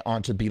their way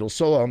onto Beatles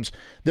solo albums.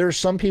 There are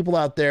some people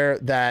out there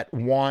that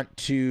want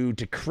to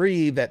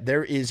decree that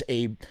there's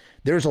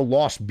a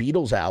lost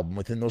Beatles album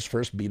within those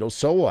first Beatles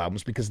solo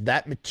albums, because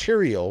that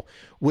material,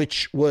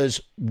 which was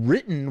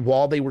written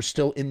while they were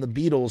still in the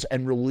Beatles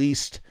and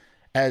released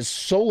as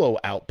solo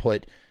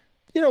output,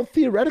 you know,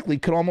 theoretically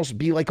could almost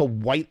be like a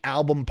White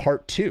Album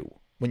Part 2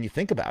 when you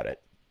think about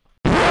it.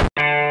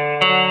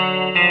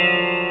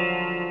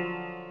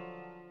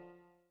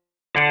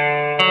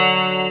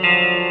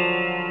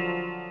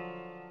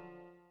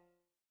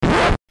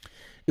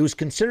 It was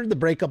considered the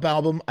breakup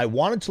album. I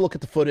wanted to look at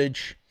the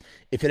footage.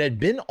 If it had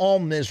been all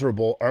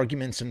miserable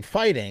arguments and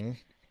fighting,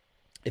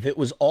 if it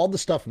was all the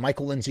stuff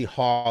Michael Lindsay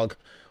Hogg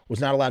was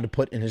not allowed to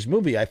put in his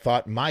movie, I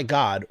thought, my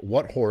God,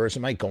 what horrors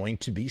am I going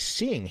to be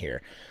seeing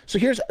here?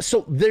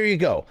 So there you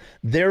go.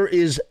 There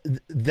is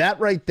that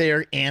right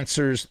there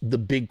answers the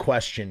big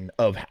question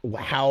of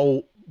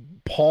how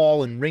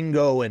Paul and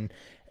Ringo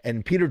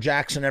and Peter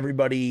Jackson,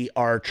 everybody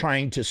are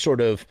trying to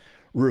sort of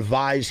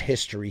revise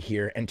history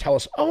here and tell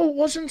us, oh, it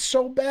wasn't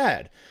so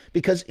bad,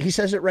 because he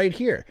says it right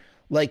here.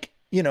 Like,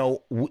 you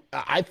know,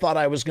 I thought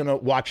I was going to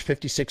watch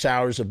 56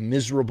 hours of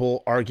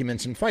miserable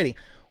arguments and fighting.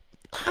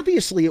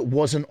 Obviously, it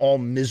wasn't all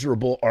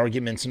miserable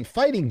arguments and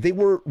fighting. They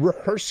were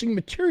rehearsing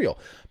material.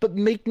 But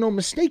make no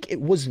mistake,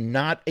 it was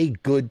not a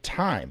good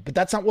time. But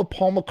that's not what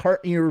Paul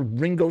McCartney or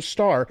Ringo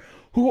Starr,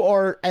 who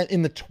are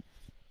in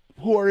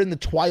the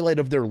twilight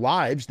of their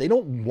lives, they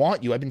don't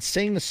want you. I've been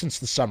saying this since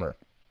the summer.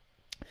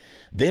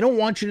 They don't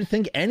want you to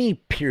think any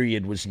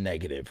period was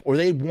negative, or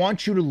they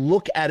want you to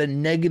look at a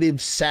negative,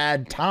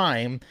 sad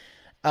time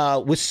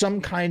with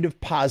some kind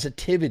of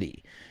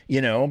positivity. You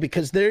know,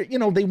 because they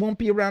won't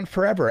be around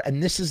forever.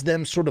 And this is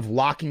them sort of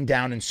locking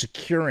down and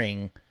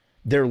securing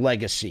their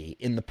legacy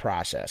in the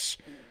process.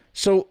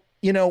 So,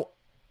 you know,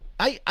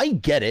 I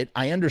get it.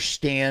 I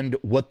understand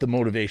what the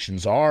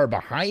motivations are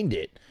behind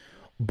it,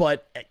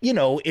 but you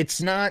know,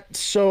 it's not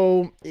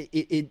so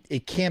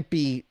it can't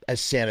be as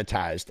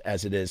sanitized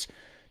as it is.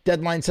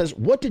 Deadline says,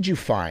 "What did you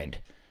find?"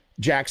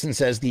 Jackson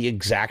says the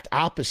exact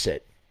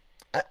opposite.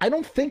 I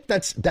don't think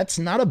that's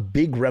not a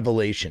big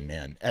revelation,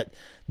 man.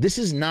 This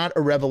is not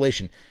a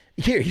revelation.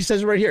 Here, he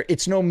says it right here.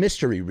 It's no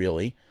mystery,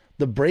 really.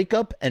 The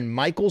breakup and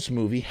Michael's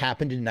movie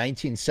happened in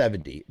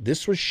 1970.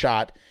 This was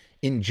shot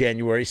in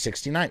January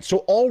 69. So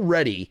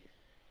already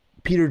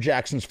Peter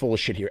Jackson's full of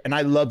shit here. And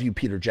I love you,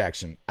 Peter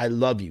Jackson. I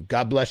love you.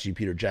 God bless you,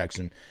 Peter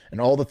Jackson.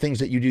 And all the things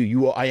that you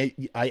do. I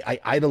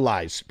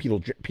idolize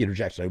Peter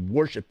Jackson. I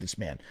worship this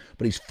man.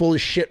 But he's full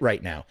of shit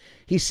right now.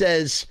 He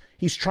says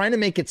he's trying to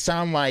make it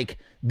sound like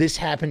this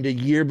happened a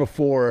year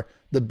before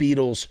the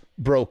Beatles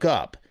broke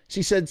up. So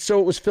he said, so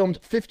it was filmed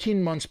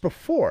 15 months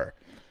before.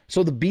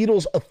 So the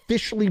Beatles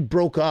officially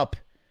broke up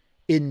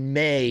in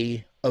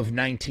May of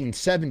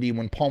 1970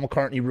 when Paul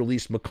McCartney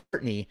released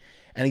McCartney,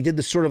 and he did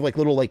this sort of like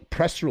little like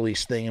press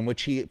release thing in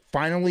which he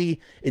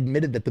finally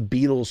admitted that the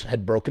Beatles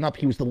had broken up.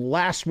 He was the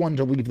last one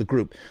to leave the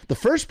group. The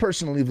first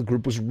person to leave the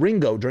group was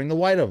Ringo during the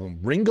White Album.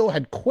 Ringo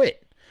had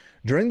quit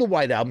during the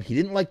White Album. He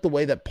didn't like the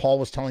way that Paul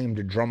was telling him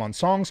to drum on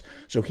songs,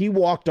 so he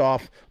walked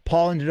off.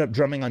 Paul ended up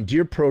drumming on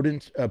Dear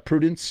Prudence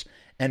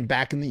and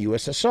Back in the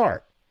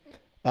USSR.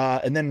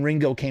 And then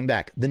Ringo came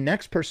back. The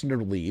next person to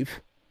leave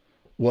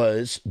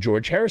was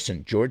George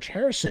Harrison. George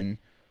Harrison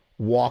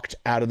walked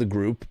out of the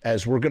group,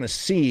 as we're going to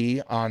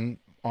see on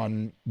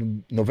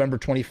November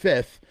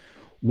 25th,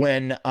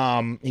 when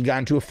he got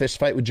into a fist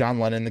fight with John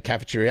Lennon in the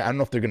cafeteria. I don't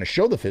know if they're going to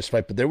show the fist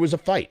fight, but there was a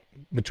fight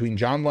between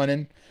John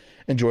Lennon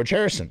and George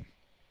Harrison.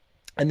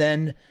 And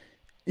then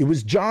it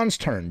was John's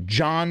turn.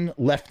 John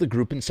left the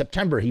group in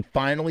September. He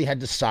finally had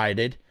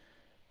decided,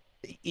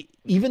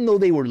 even though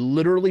they were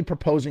literally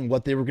proposing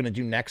what they were going to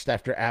do next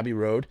after Abbey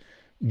Road,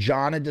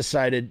 John had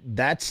decided,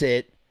 that's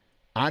it.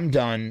 I'm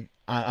done.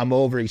 I'm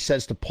over. He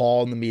says to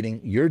Paul in the meeting,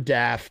 you're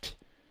daft.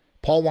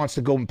 Paul wants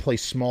to go and play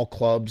small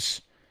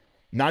clubs,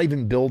 not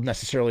even billed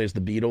necessarily as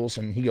the Beatles.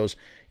 And he goes,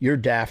 you're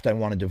daft. I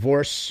want a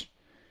divorce.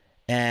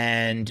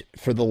 And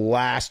for the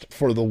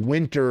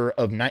winter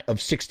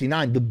of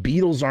 69, the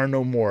Beatles are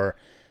no more.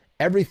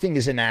 Everything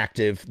is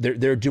inactive.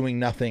 They're doing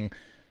nothing.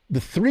 The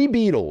three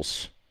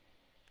Beatles,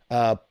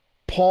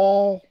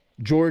 Paul,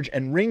 George,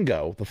 and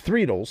Ringo, the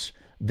Threedles,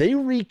 they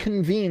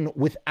reconvene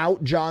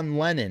without John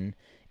Lennon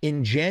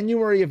in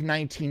January of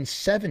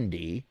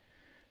 1970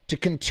 to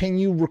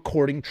continue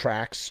recording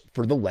tracks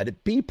for the Let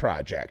It Be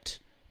project.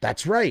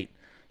 That's right.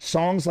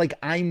 Songs like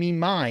I Me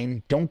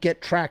Mine don't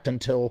get tracked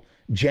until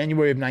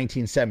January of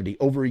 1970,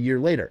 over a year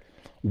later.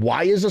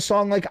 Why is a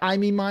song like I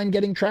Me Mine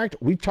getting tracked?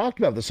 We've talked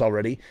about this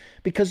already.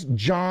 Because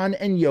John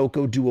and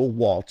Yoko do a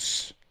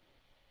waltz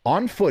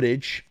on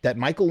footage that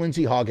Michael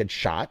Lindsay Hogg had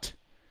shot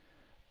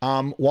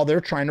while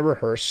they're trying to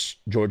rehearse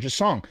George's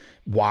song.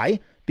 Why?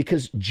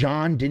 Because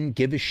John didn't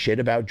give a shit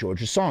about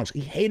George's songs.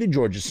 He hated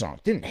George's songs.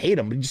 Didn't hate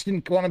him, but he just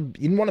didn't want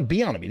to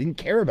be on him. He didn't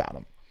care about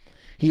him.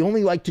 He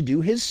only liked to do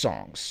his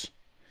songs.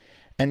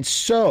 And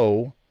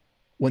so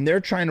when they're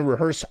trying to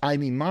rehearse I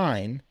Me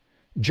Mine,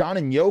 John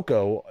and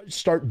Yoko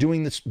start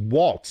doing this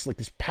waltz, like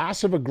this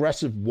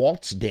passive-aggressive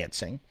waltz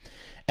dancing.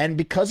 And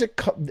because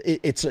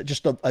it's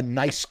just a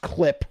nice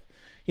clip,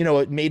 you know,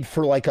 it made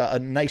for like a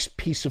nice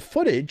piece of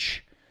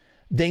footage,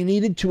 they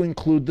needed to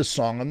include the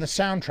song on the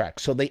soundtrack.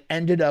 So they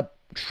ended up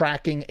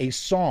tracking a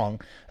song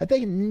that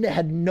they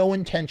had no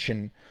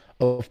intention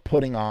of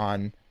putting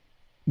on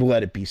the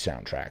Let It Be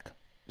soundtrack.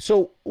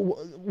 So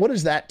what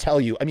does that tell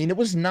you? I mean, it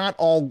was not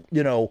all,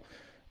 you know,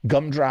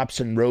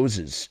 gumdrops and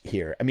roses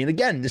here. I mean,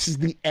 again, this is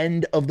the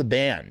end of the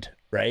band,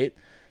 right?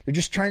 They're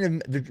just trying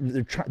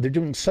to, they're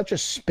doing such a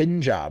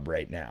spin job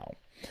right now.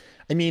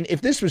 I mean, if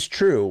this was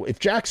true, if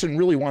Jackson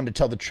really wanted to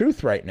tell the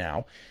truth right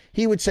now,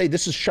 he would say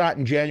this is shot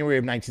in January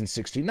of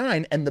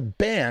 1969 and the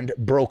band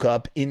broke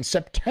up in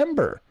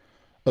September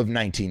of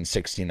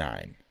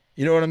 1969.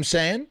 You know what I'm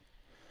saying?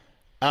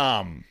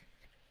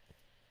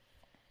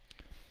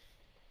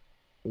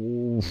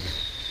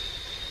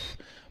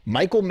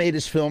 Michael made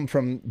his film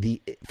from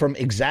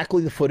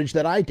exactly the footage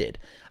that I did.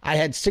 I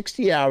had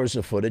 60 hours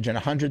of footage and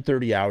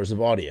 130 hours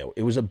of audio.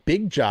 It was a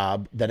big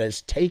job that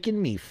has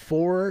taken me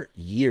 4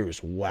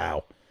 years.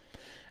 Wow.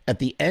 At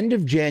the end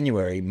of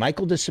January,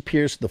 Michael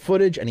disappears with the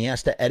footage and he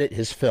has to edit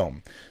his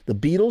film. The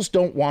Beatles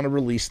don't want to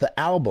release the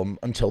album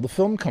until the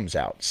film comes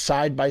out,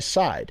 side by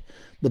side.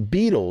 The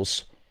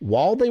Beatles,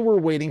 while they were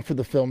waiting for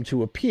the film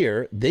to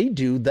appear, they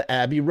do the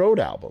Abbey Road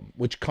album,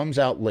 which comes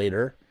out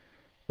later,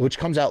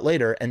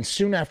 and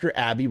soon after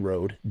Abbey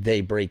Road,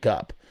 they break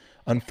up.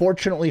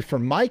 Unfortunately for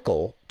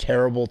Michael,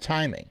 terrible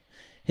timing.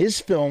 His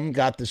film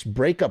got this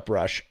breakup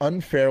rush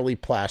unfairly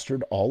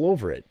plastered all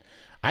over it.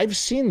 I've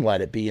seen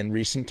Let It Be in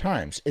recent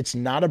times. It's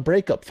not a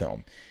breakup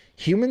film.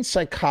 Human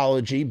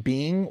psychology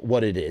being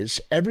what it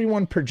is,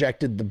 everyone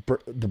projected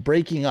the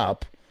breaking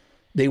up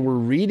They were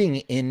reading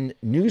in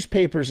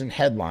newspapers and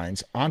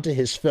headlines onto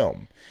his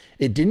film.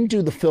 It didn't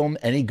do the film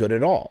any good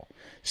at all.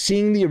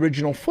 Seeing the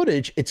original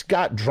footage, it's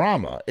got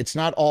drama. It's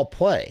not all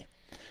play.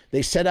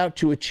 They set out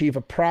to achieve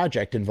a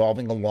project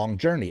involving a long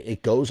journey.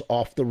 It goes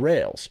off the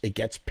rails. It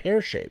gets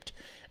pear-shaped,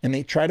 and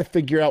they try to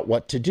figure out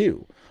what to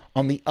do.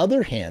 On the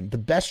other hand, the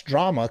best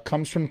drama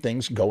comes from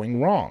things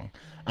going wrong.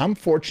 I'm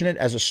fortunate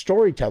as a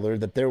storyteller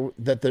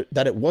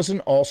that it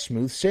wasn't all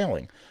smooth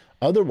sailing.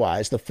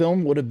 Otherwise, the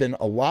film would have been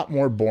a lot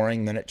more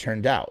boring than it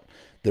turned out.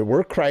 There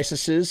were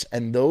crises,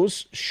 and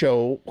those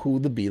show who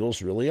the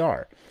Beatles really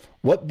are.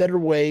 What better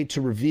way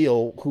to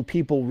reveal who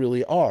people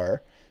really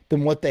are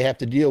than what they have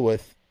to deal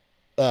with?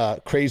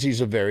 What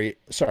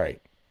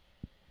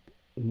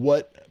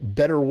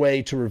better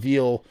way to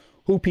reveal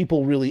who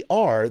people really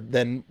are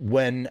than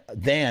when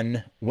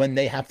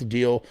they have to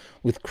deal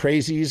with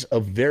crazies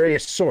of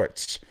various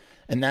sorts?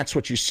 And that's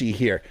what you see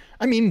here.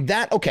 I mean,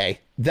 that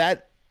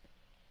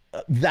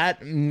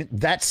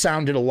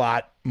sounded a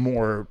lot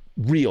more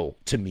real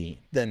to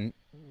me than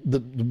the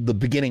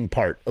beginning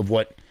part of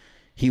what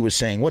he was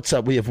saying. What's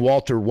up? We have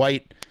Walter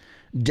White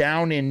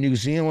down in New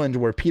Zealand,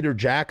 where Peter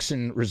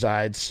Jackson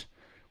resides.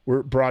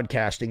 We're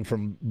broadcasting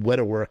from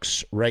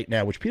Wetaworks right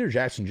now, which Peter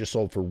Jackson just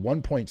sold for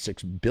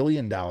 $1.6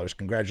 billion.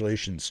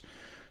 Congratulations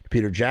to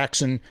Peter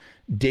Jackson.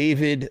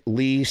 David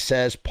Lee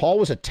says, Paul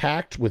was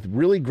attacked with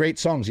really great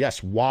songs.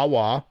 Yes, Wah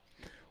Wah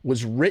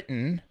was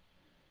written.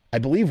 I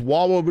believe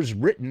Wah Wah was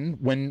written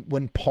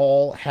when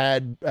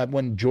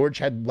George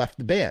had left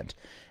the band.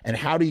 And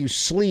How Do You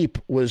Sleep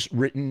was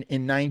written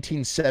in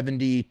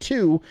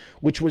 1972,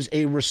 which was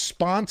a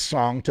response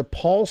song to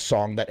Paul's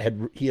song that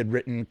he had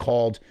written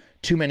called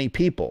Too Many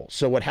People.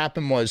 So what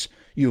happened was,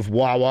 you have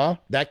Wah Wah,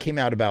 that came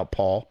out about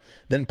Paul.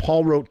 Then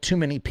Paul wrote Too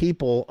Many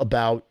People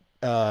about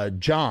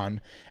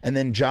John, and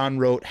then John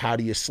wrote How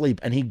Do You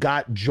Sleep, and he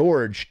got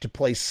George to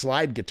play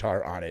slide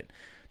guitar on it,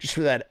 just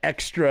for that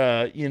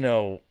extra,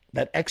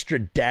 that extra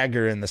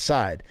dagger in the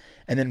side.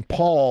 And then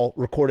Paul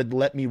recorded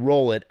Let Me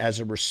Roll It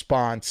as a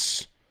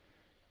response,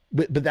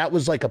 but that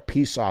was like a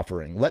peace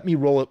offering. Let Me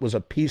Roll It was a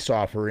peace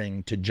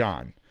offering to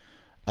John.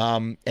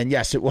 And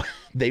yes,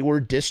 they were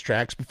diss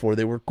tracks before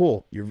they were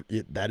cool.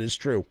 That is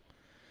true.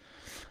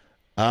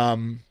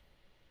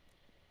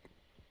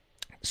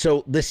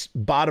 So this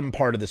bottom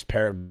part of this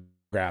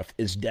paragraph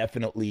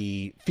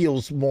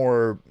feels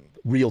more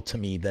real to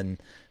me than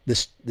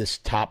this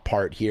top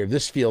part here.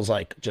 This feels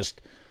like just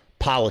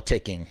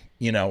politicking,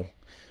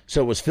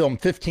 So it was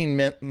filmed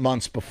 15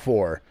 months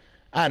before.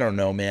 I don't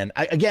know, man.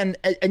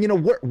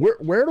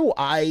 Where do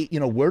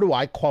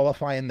I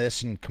qualify in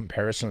this in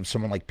comparison of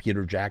someone like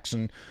Peter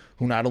Jackson,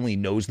 who not only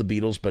knows the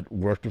Beatles but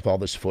worked with all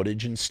this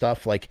footage and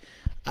stuff? Like,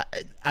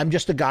 I'm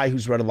just a guy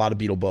who's read a lot of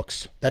Beatle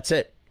books. That's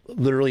it.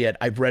 Literally it.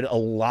 I've read a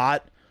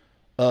lot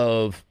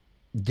of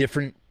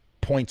different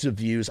points of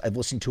views. I've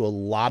listened to a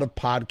lot of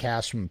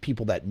podcasts from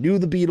people that knew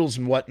the Beatles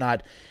and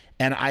whatnot,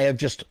 and I have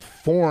just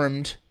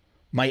formed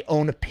my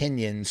own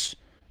opinions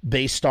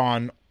based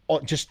on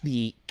just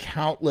the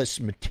countless,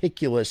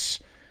 meticulous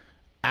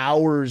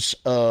hours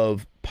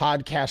of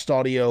podcast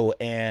audio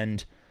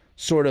and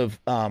sort of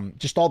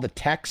just all the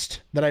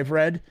text that I've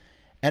read.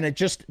 And it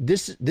just,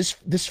 this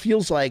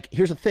feels like,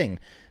 here's the thing,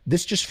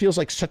 this just feels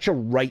like such a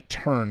right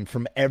turn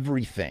from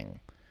everything.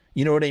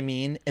 You know what I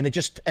mean? And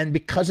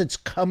because it's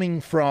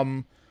coming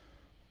from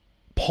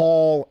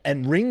Paul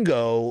and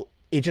Ringo,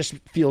 it just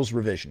feels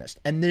revisionist.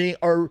 And they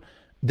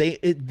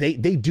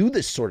do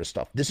this sort of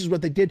stuff. This is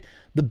what they did.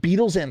 The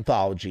Beatles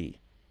anthology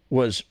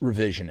was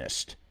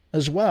revisionist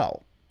as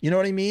well. You know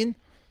what I mean?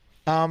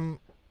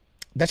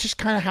 That's just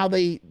kind of how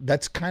they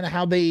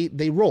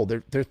roll.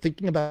 They're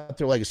thinking about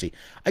their legacy.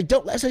 I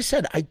don't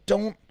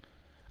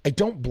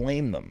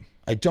blame them.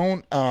 I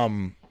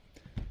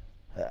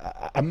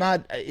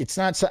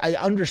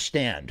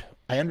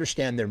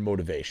understand their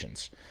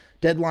motivations.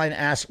 Deadline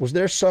asks, was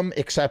there some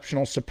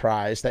exceptional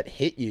surprise that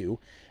hit you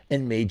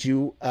and made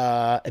you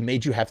have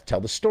to tell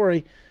the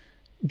story?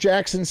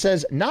 Jackson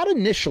says, not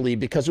initially,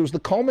 because it was the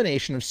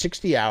culmination of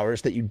 60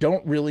 hours that you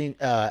don't really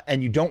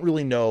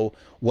know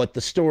what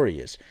the story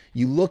is.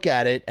 You look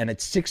at it and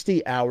it's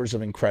 60 hours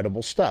of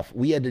incredible stuff.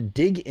 We had to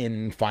dig in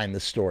and find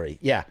the story.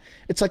 Yeah,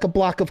 it's like a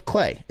block of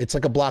clay. It's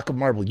like a block of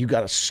marble. You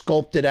got to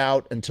sculpt it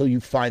out until you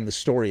find the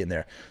story in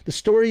there. The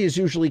story is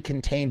usually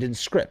contained in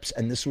scripts,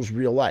 and this was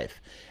real life.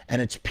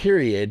 And it's a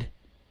period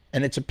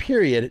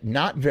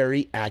not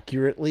very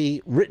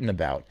accurately written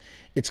about.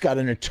 It's got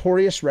a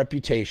notorious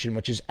reputation,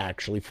 which is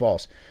actually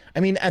false. I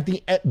mean,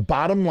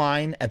 bottom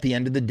line, at the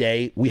end of the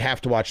day, we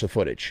have to watch the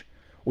footage.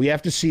 We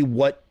have to see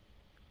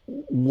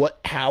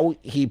how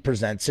he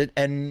presents it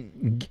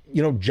and,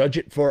 judge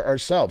it for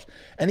ourselves.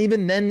 And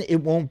even then it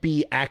won't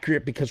be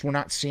accurate because we're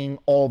not seeing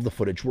all of the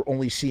footage. We're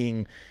only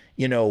seeing,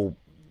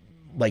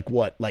 like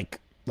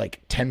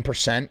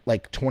 10%,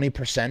 like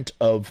 20%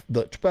 of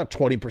about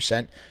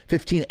 20%,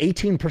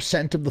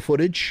 18% of the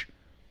footage,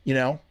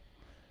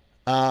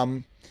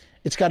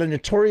 It's got a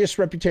notorious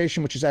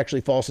reputation, which is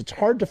actually false. It's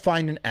hard to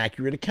find an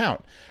accurate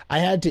account. I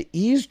had to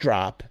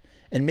eavesdrop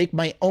and make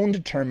my own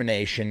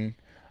determination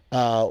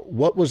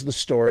what was the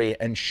story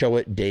and show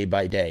it day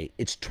by day.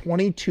 It's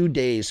 22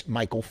 days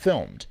Michael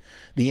filmed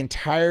the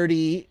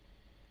entirety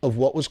of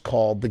what was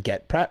called the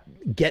Get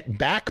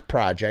Back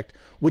project,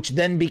 which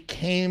then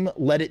became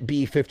Let It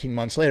Be 15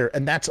 months later.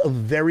 And that's a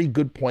very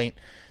good point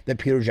that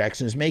Peter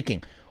Jackson is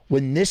making.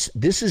 When this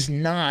is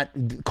not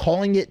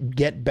calling it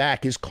Get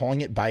Back, is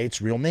calling it by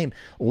its real name.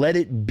 Let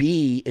It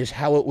Be is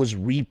how it was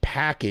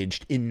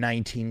repackaged in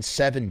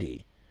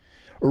 1970.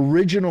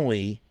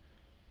 Originally,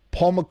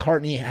 Paul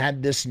McCartney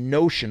had this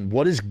notion.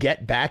 What is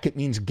get back? It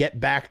means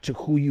get back to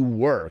who you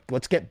were.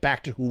 Let's get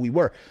back to who we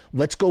were.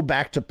 Let's go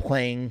back to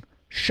playing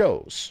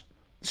shows.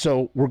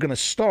 So we're going to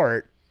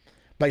start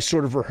by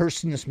sort of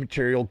rehearsing this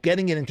material,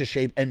 getting it into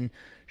shape, and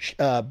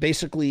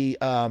basically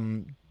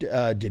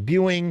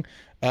debuting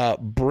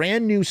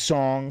brand new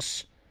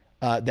songs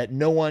that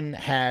no one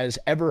has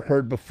ever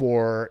heard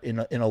before in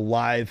a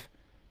live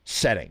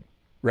setting,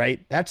 right?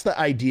 That's the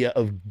idea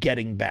of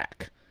getting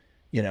back,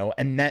 you know,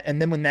 and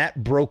then when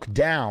that broke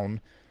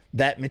down,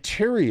 that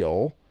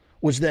material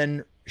was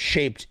then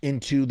shaped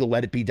into the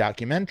Let It Be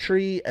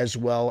documentary as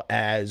well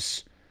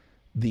as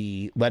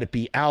the Let It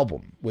Be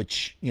album,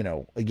 which, you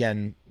know,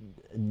 again,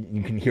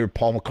 you can hear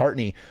Paul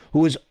McCartney,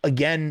 who is,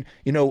 again,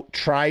 you know,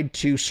 tried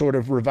to sort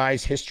of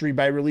revise history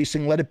by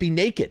releasing Let It Be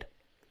Naked.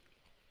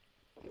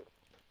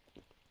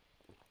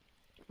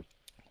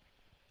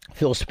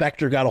 Phil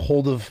Spector got a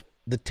hold of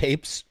the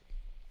tapes,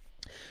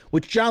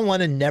 which John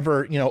Lennon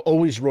never, you know,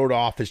 always wrote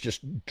off as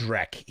just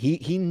dreck.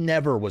 He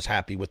never was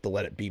happy with the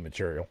Let It Be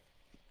material.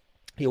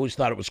 He always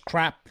thought it was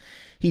crap.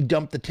 He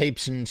dumped the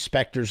tapes in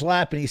Spector's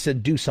lap and he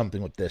said, do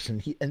something with this.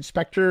 And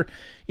Spector,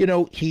 you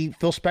know,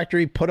 Phil Spector,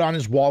 he put on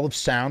his wall of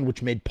sound,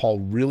 which made Paul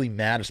really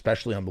mad,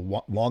 especially on the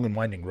Long and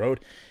Winding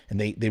Road. And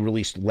they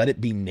released Let It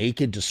Be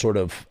Naked to sort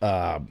of,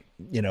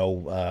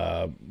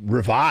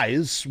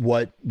 revise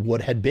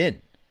what had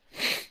been.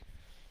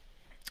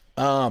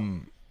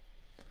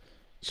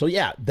 So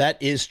yeah, that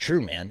is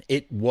true, man.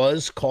 It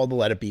was called the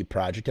Let It Be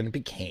Project and it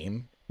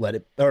became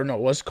it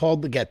was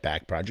called the Get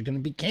Back Project and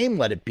it became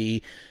Let It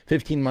Be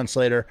 15 months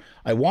later.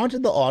 I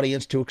wanted the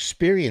audience to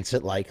experience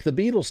it like the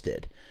Beatles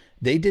did.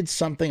 They did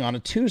something on a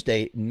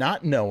Tuesday,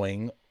 not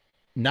knowing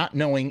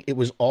it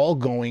was all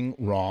going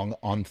wrong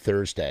on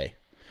Thursday.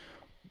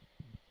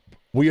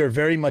 We are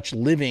very much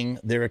living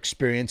their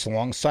experience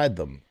alongside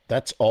them.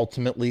 That's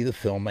ultimately the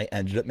film I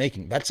ended up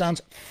making. That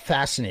sounds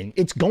fascinating.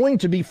 It's going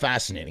to be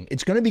fascinating.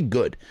 It's going to be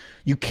good.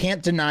 You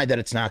can't deny that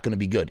it's not going to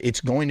be good. It's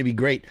going to be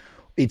great.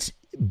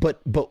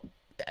 But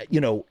you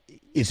know,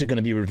 is it going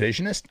to be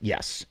revisionist?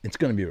 Yes, it's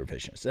going to be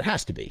revisionist. It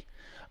has to be.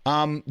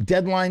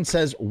 Deadline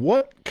says,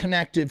 what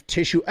connective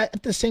tissue,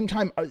 at the same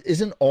time,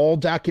 isn't all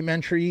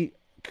documentary,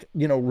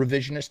 you know,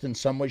 revisionist in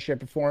some way,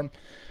 shape, or form?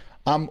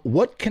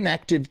 What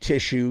connective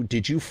tissue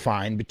did you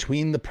find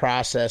between the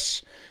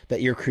process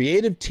that your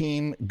creative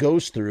team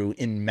goes through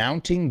in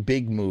mounting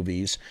big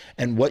movies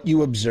and what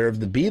you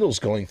observed the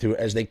Beatles going through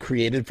as they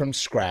created from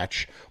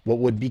scratch what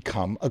would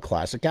become a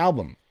classic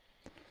album?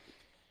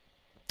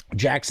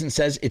 Jackson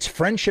says, it's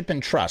friendship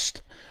and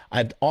trust.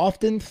 I've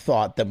often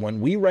thought that when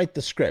we write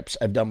the scripts,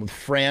 I've done with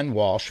Fran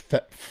Walsh,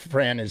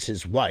 Fran is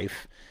his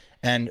wife,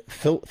 and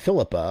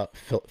Philippa,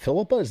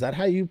 is that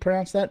how you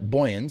pronounce that?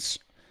 Boyens.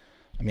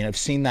 I mean, I've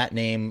seen that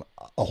name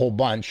a whole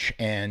bunch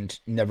and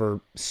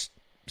never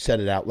said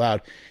it out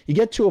loud. You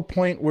get to a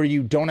point where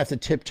you don't have to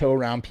tiptoe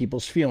around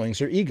people's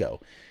feelings or ego.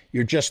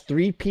 You're just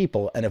three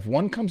people, and if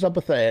one comes up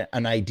with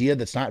an idea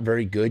that's not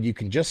very good, you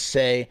can just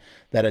say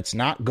that it's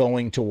not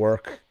going to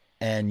work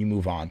and you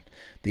move on.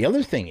 The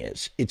other thing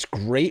is, it's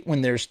great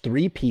when there's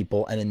three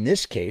people, and in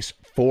this case,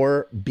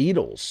 4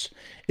 Beatles.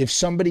 If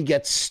somebody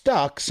gets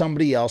stuck,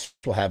 somebody else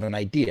will have an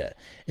idea.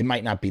 It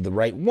might not be the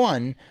right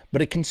one,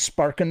 but it can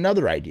spark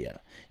another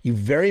idea. You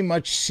very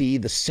much see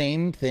the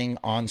same thing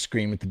on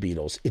screen with the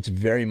Beatles. It's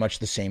very much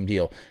the same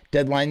deal.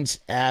 Deadlines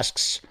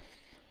asks,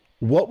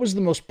 what was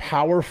the most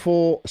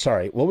helpful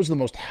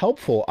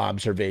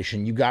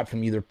observation you got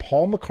from either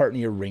Paul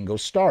McCartney or Ringo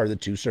Starr, the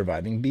 2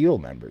 surviving Beatle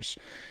members?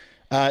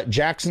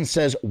 Jackson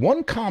says,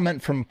 one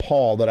comment from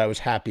Paul that I was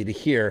happy to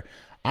hear.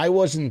 I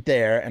wasn't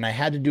there and I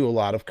had to do a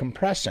lot of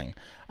compressing.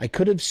 I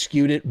could have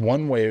skewed it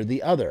one way or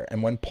the other.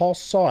 And when Paul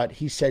saw it,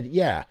 he said,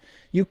 yeah,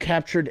 you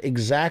captured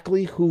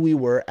exactly who we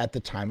were at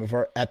that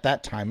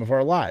time of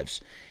our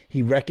lives.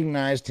 He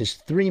recognized his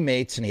 3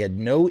 mates and he had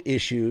no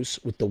issues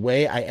with the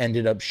way I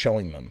ended up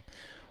showing them,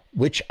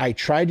 which I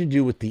tried to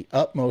do with the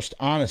utmost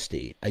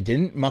honesty. I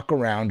didn't muck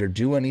around or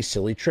do any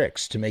silly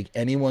tricks to make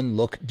anyone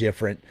look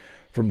different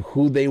from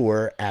who they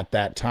were at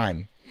that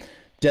time.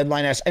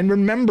 Deadline asks, and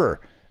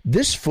remember,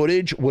 this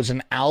footage was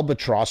an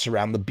albatross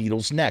around the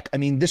Beatles' neck. I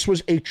mean, this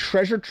was a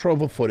treasure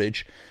trove of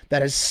footage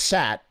that has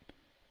sat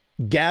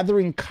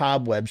gathering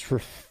cobwebs for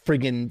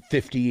friggin'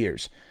 50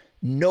 years.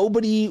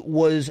 Nobody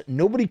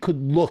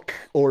could look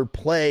or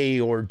play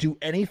or do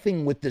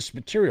anything with this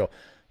material.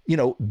 You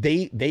know,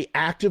 they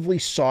actively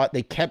sought,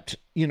 they kept,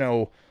 you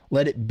know,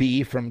 Let It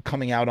Be from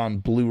coming out on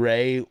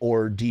Blu-ray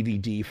or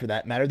DVD for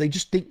that matter.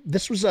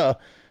 This was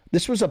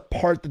This was a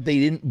part that they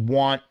didn't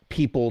want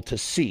people to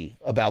see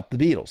about the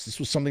Beatles. This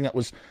was something that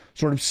was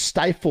sort of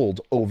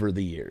stifled over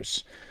the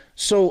years.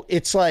 So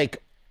it's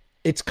like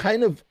it's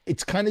kind of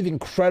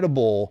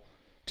incredible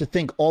to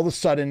think all of a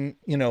sudden,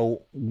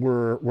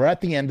 we're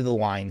at the end of the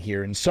line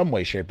here in some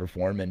way, shape, or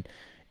form, and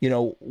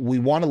we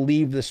want to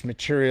leave this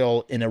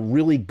material in a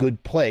really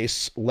good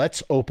place.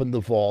 Let's open the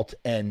vault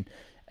and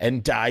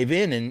dive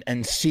in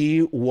and see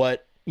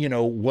what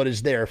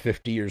is there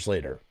 50 years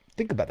later.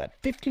 Think about that.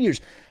 50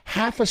 years,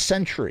 half a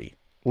century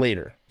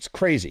later. It's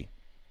crazy.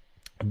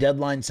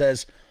 Deadline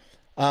says,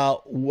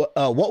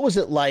 what was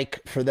it like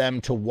for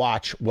them to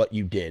watch what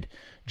you did?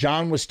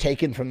 John was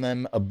taken from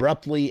them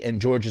abruptly,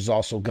 and George is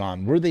also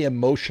gone. Were they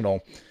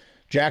emotional?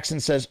 Jackson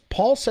says,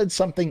 Paul said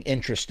something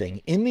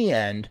interesting. In the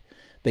end,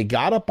 they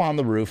got up on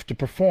the roof to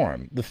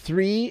perform, the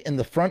three in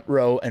the front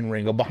row and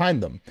Ringo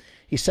behind them.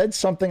 He said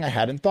something I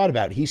hadn't thought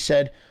about. He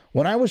said,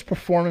 when I was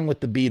performing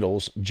with the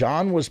Beatles,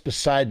 John was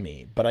beside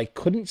me, but I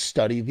couldn't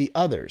study the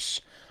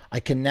others. I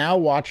can now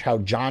watch how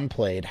John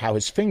played, how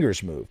his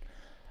fingers moved.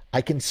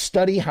 I can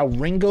study how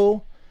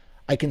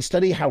I can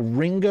study how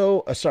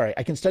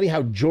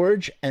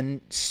George and,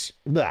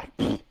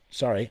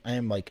 sorry, I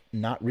am like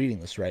not reading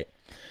this right.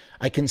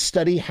 I can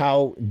study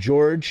how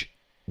George,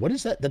 what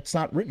is that? That's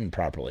not written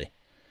properly.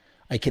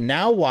 I can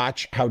now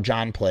watch how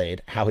John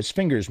played, how his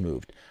fingers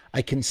moved.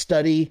 I can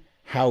study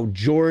how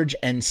George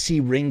and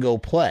see Ringo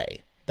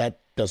play. That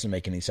doesn't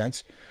make any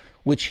sense,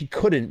 which he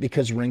couldn't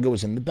because Ringo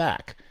was in the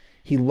back.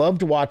 He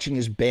loved watching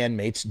his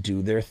bandmates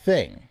do their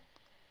thing.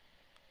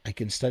 I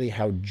can study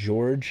how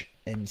George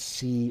and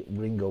see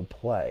Ringo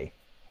play.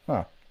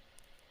 Huh.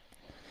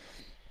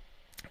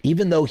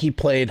 Even though he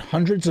played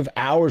hundreds of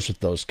hours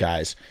with those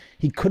guys,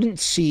 he couldn't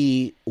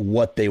see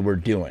what they were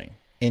doing.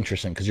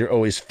 Interesting, because you're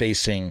always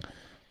facing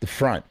the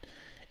front.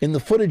 In the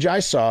footage I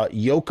saw,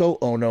 Yoko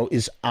Ono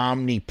is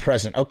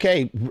omnipresent.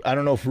 Okay, I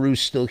don't know if Rue's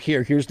still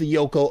here. Here's the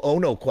Yoko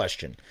Ono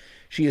question.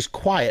 She is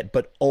quiet,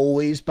 but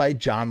always by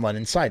John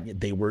Lennon's side.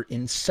 They were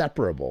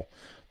inseparable.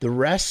 The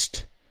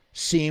rest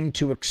seemed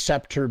to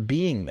accept her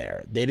being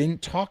there. They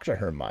didn't talk to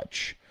her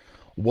much.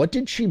 What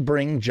did she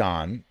bring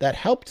John that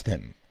helped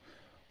him?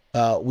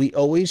 We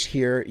always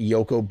hear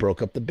Yoko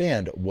broke up the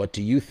band. What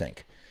do you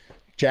think?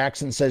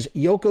 Jackson says,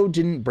 Yoko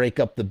didn't break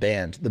up the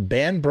band. The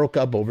band broke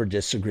up over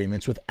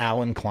disagreements with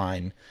Alan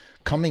Klein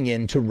coming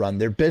in to run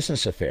their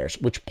business affairs,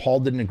 which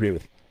Paul didn't agree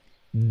with.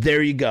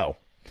 There you go.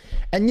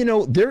 And,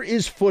 there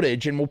is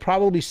footage, and we'll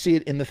probably see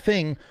it in the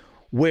thing,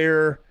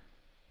 where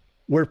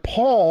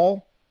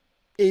Paul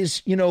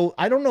is,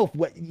 I don't know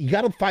if you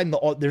got to find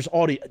there's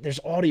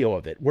audio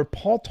of it, where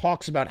Paul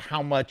talks about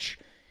how much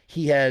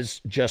he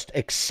has just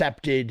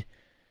accepted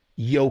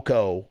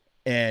Yoko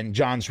and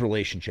John's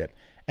relationship.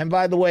 And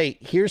by the way,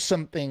 here's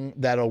something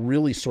that'll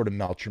really sort of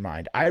melt your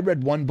mind. I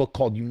read one book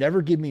called You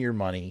Never Give Me Your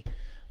Money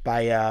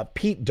by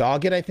Pete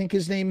Doggett, I think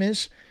his name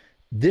is.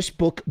 This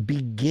book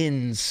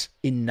begins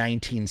in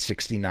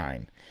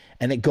 1969,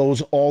 and it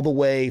goes all the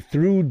way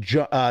through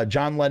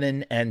John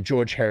Lennon and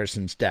George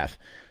Harrison's death.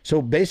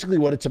 So basically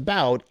what it's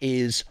about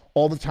is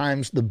all the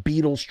times the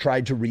Beatles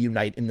tried to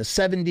reunite in the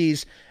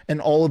 70s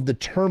and all of the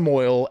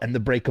turmoil and the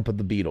breakup of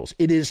the Beatles.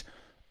 It is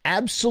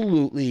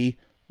absolutely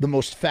the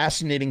most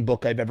fascinating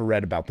book I've ever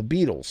read about the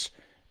Beatles.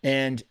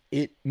 And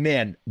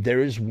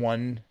there is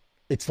one,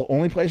 it's the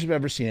only place I've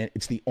ever seen it.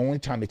 It's the only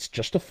time, it's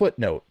just a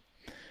footnote.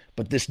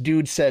 But this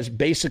dude says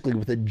basically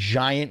with a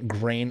giant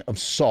grain of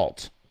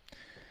salt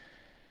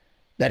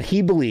that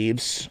he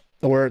believes,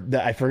 or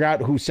that I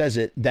forgot who says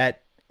it,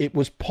 that it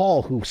was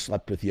Paul who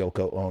slept with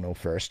Yoko Ono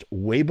first,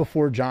 way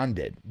before John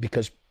did,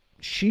 because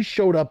she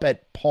showed up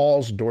at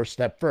Paul's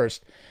doorstep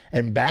first.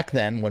 And back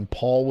then, when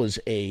Paul was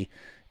a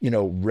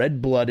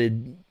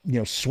red-blooded,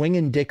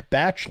 swinging dick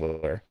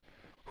bachelor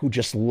who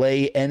just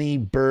lay any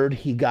bird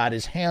he got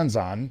his hands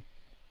on,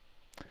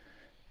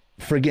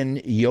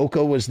 friggin'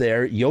 Yoko was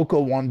there.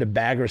 Yoko wanted to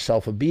bag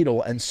herself a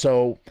Beatle. And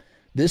so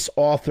this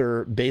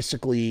author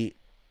basically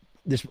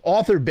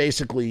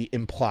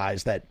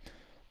implies that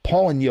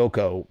Paul and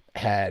Yoko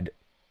had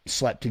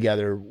slept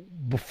together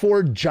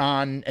before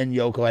John and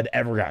Yoko had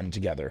ever gotten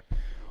together,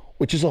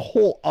 which is a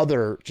whole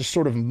other just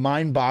sort of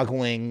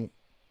mind-boggling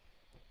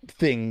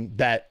thing.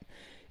 That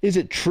is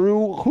it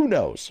true? Who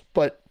knows?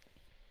 But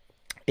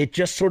it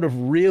just sort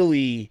of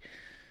really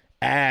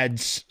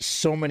adds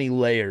so many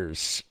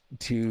layers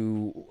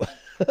to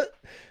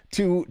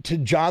to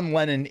John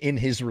Lennon in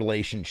his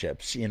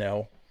relationships. He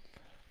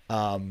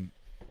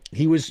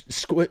was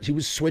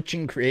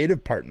switching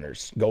creative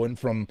partners, going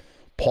from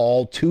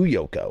Paul to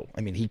Yoko.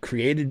 I mean, he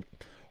created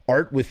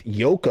art with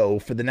Yoko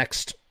for the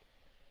next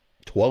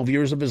 12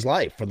 years of his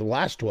life, for the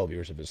last 12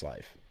 years of his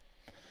life.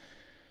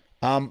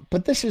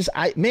 But this is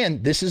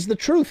the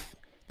truth.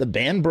 The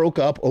band broke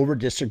up over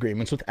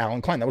disagreements with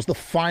Alan Klein. That was the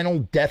final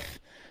death.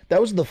 That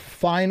was the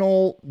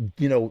final,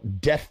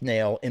 death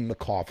nail in the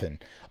coffin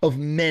of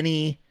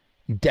many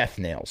death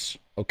nails.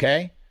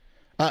 Okay.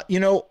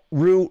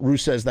 Rue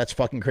says that's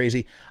fucking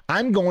crazy.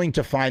 I'm going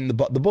to find the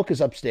book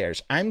is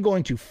upstairs. I'm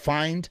going to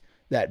find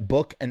that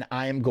book, and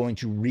I am going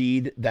to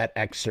read that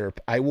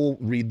excerpt. I will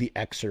read the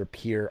excerpt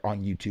here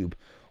on YouTube.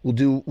 We'll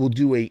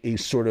do a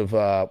sort of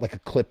like a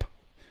clip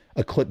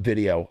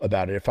video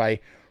about it. If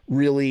I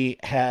really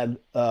had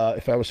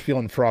if I was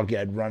feeling froggy,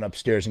 I'd run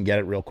upstairs and get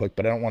it real quick,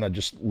 but I don't want to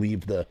just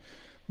leave the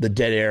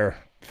dead air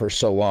for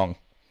so long.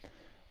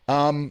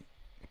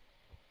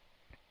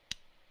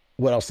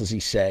 What else does he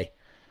say?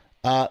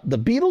 The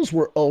Beatles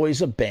were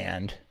always a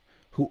band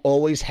who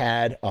always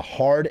had a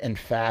hard and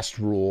fast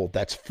rule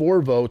that's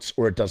 4 votes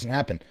or it doesn't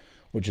happen,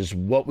 which is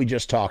what we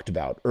just talked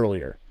about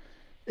earlier.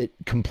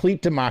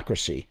 Complete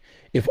democracy.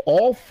 If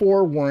all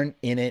 4 weren't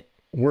in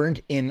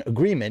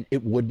agreement,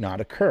 it would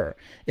not occur.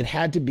 It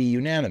had to be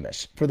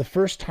unanimous. For the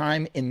first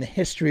time in the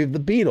history of the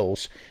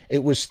Beatles,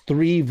 it was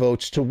 3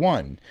 votes to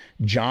 1.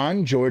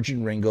 John, George,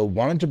 and Ringo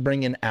wanted to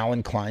bring in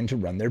Alan Klein to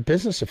run their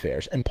business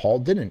affairs, and Paul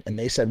didn't. And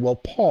they said, well,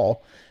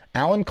 Paul,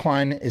 Alan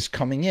Klein is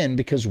coming in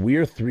because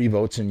we're 3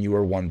 votes and you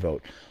are 1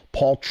 vote.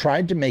 Paul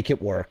tried to make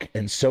it work,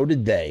 and so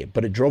did they,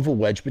 but it drove a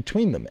wedge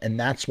between them, and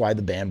that's why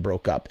the band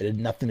broke up. It had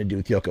nothing to do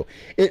with Yoko.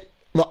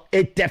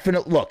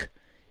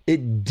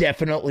 It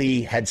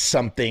definitely had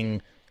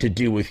something to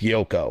do with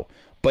Yoko,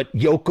 but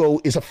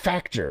Yoko is a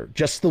factor,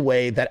 just the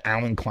way that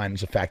Alan Klein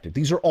is a factor.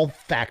 These are all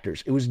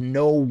factors. It was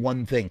no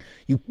one thing.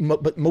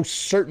 But most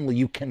certainly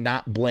you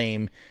cannot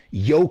blame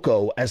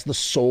Yoko as the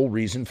sole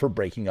reason for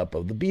breaking up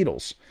of the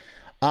Beatles.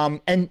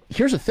 And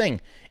here's the thing.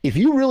 If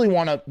you really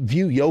want to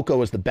view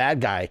Yoko as the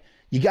bad guy,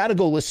 you got to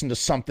go listen to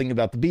something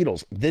about the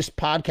Beatles. This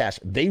podcast,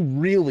 they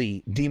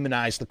really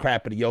demonize the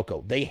crap out of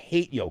Yoko. They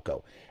hate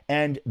Yoko.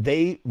 And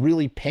they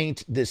really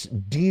paint this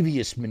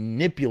devious,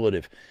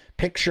 manipulative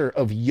picture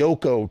of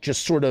Yoko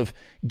just sort of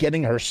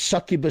getting her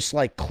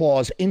succubus-like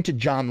claws into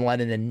John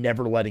Lennon and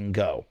never letting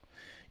go.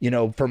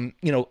 From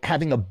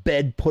having a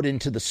bed put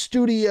into the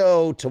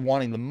studio to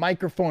wanting the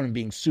microphone and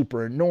being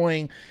super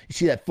annoying. You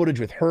see that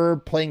footage with her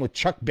playing with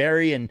Chuck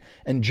Berry and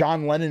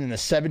John Lennon in the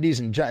 70s,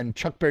 and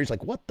Chuck Berry's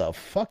like, what the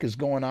fuck is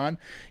going on?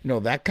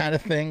 That kind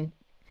of thing.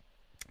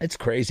 It's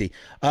crazy.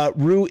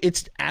 Rue,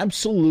 it's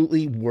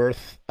absolutely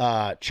worth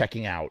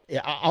checking out.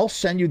 I'll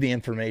send you the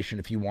information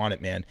if you want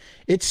it, man.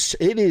 It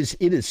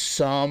is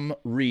some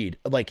read.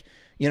 Like,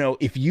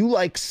 if you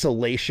like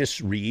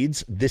salacious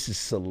reads, this is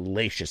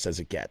salacious as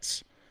it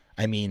gets.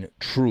 I mean,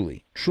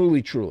 truly,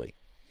 truly, truly.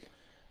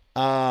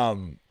 Rue, I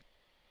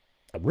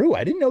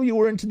didn't know you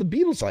were into the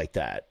Beatles like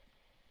that.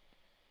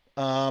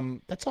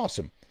 That's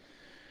awesome.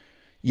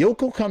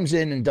 Yoko comes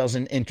in and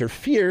doesn't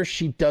interfere.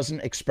 She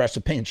doesn't express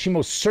opinions. She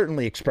most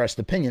certainly expressed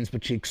opinions,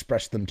 but she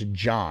expressed them to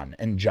John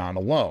and John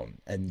alone.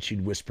 And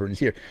she'd whisper in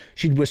his ear.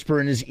 She'd whisper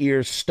in his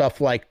ear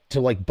stuff like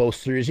to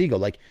boast through his ego,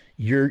 like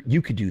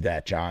you could do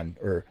that, John,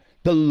 or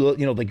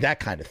like that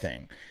kind of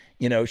thing.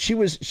 She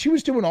was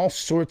doing all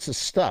sorts of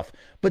stuff,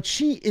 but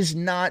she is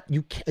not.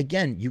 You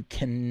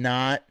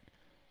cannot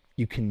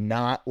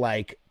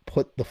like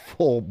put the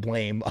full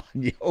blame on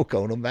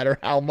Yoko, no matter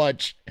how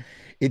much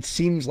it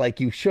seems like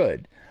you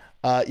should.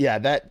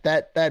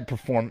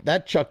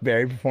 That Chuck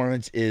Berry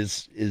performance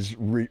is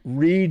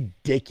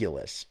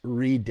ridiculous.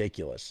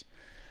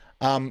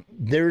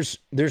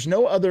 There's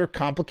no other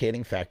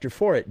complicating factor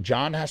for it.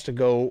 John has to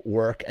go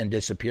work and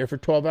disappear for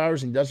 12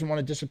 hours, and he doesn't want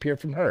to disappear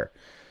from her.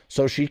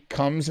 So she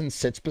comes and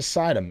sits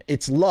beside him.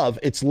 It's love,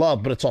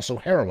 but it's also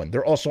heroin.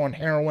 They're also on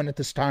heroin at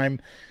this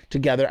time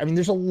together. I mean,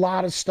 there's a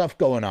lot of stuff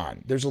going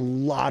on.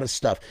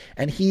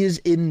 And he is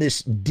in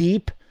this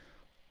deep,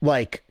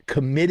 like,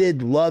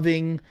 committed,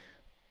 loving,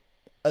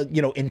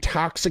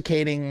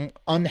 intoxicating,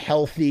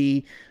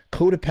 unhealthy,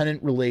 codependent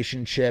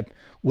relationship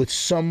with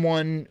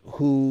someone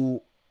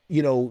who,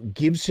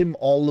 gives him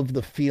all of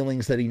the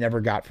feelings that he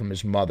never got from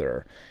his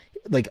mother.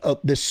 Like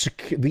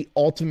the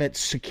ultimate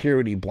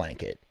security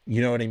blanket.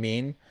 You know what I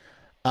mean?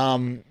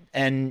 And,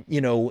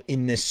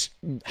 in this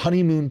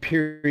honeymoon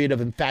period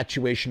of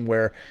infatuation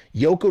where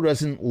Yoko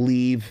doesn't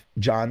leave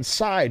John's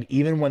side,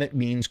 even when it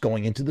means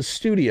going into the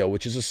studio,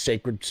 which is a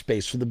sacred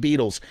space for the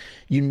Beatles.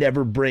 You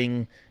never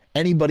bring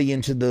anybody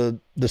into the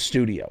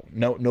studio.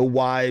 No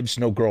wives,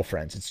 no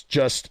girlfriends. It's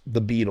just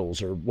the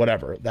Beatles or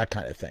whatever, that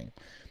kind of thing.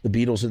 The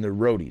Beatles and their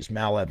roadies,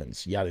 Mal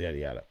Evans, yada, yada,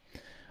 yada.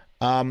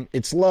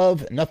 It's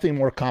love, nothing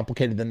more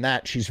complicated than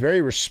that. She's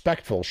very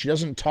respectful. She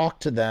doesn't talk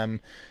to them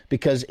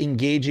because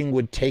engaging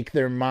would take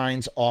their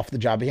minds off the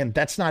job again.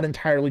 That's not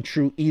entirely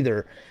true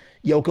either.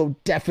 Yoko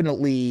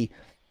definitely,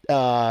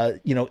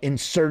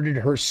 inserted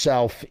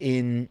herself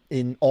in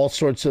all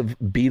sorts of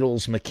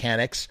Beatles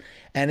mechanics.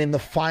 And in the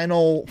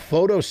final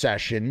photo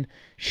session,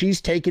 she's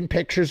taking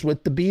pictures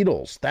with the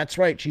Beatles. That's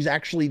right. She's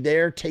actually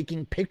there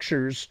taking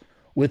pictures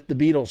with the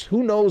Beatles.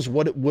 Who knows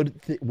what it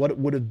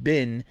would have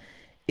been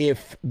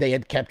if they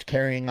had kept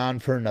carrying on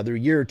for another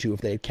year or two,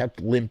 if they had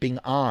kept limping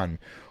on.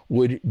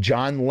 Would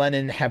John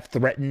Lennon have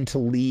threatened to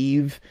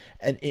leave?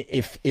 And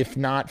if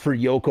not for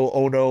Yoko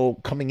Ono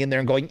coming in there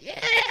and going, yeah,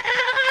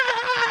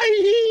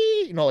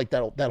 like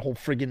that whole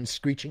friggin'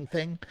 screeching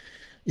thing.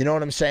 You know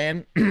what I'm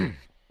saying?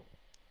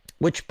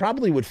 Which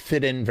probably would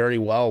fit in very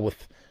well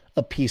with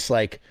a piece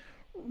like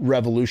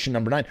Revolution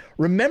number 9.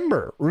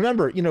 Remember,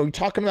 you're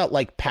talking about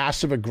like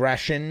passive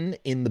aggression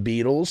in the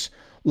Beatles.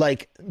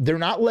 Like they're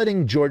not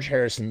letting George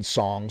Harrison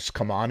songs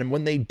come on. And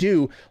when they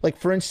do, like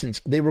for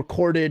instance, they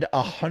recorded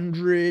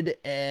 100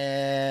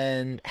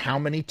 and how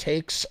many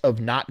takes of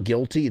Not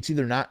Guilty? It's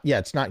either not, yeah,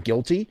 it's Not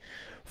Guilty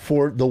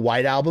for the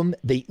White Album.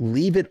 They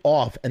leave it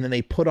off and then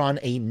they put on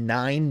a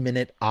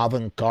 9-minute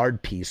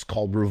avant-garde piece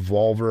called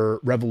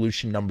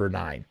Revolution number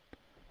 9.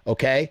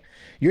 Okay?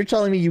 You're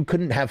telling me you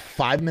couldn't have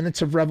 5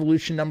 minutes of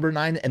Revolution number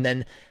 9 and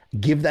then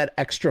give that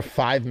extra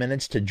 5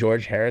 minutes to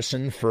George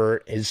Harrison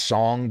for his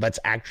song that's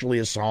actually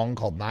a song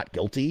called Not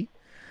Guilty?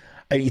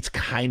 I mean, it's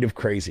kind of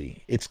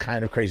crazy. It's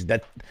kind of crazy.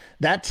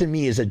 That to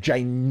me is a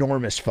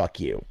ginormous fuck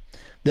you.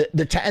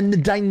 And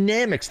the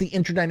dynamics, the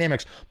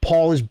interdynamics.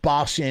 Paul is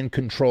bossy and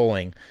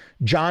controlling.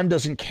 John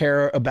doesn't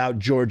care about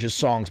George's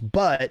songs,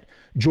 but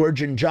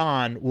George and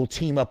John will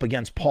team up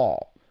against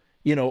Paul,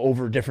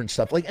 over different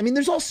stuff. Like, I mean,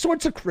 there's all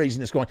sorts of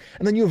craziness going.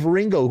 And then you have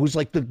Ringo, who's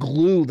like the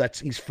glue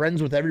he's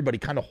friends with everybody,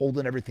 kind of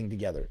holding everything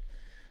together.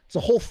 It's a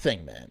whole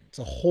thing, man. It's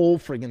a whole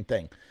friggin'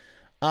 thing.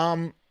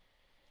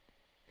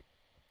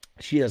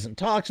 She doesn't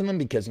talk to them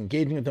because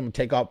engaging with them would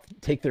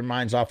take their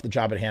minds off the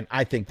job at hand.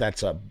 I think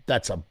that's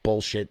a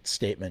bullshit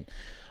statement.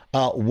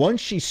 Once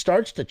she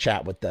starts to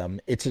chat with them,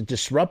 it's a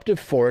disruptive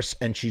force,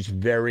 and she's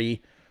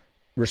very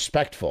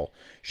respectful.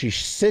 She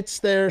sits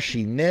there,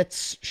 she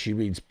knits, she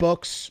reads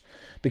books,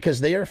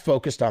 because they are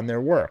focused on their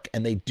work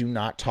and they do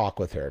not talk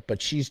with her.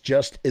 But she's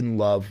just in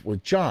love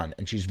with John,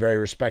 and she's very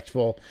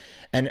respectful.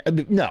 And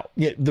no,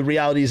 the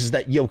reality is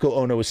that Yoko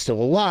Ono is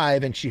still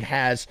alive, and she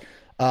has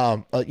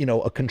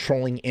a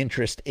controlling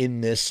interest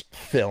in this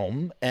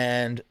film.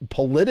 And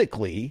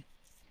politically,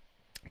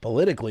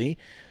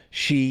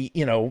 she,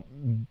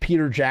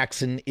 Peter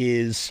Jackson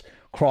is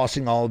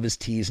crossing all of his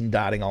T's and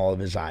dotting all of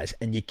his I's,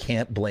 and you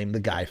can't blame the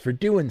guy for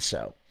doing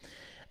so.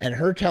 And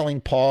her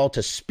telling Paul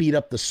to speed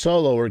up the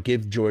solo or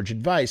give George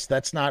advice,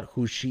 that's not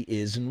who she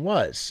is and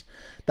was.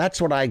 That's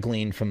what I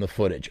gleaned from the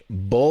footage.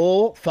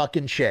 Bull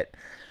fucking shit.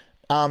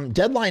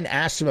 Deadline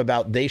asked him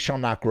about They Shall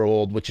Not Grow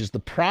Old, which is the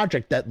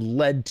project that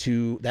led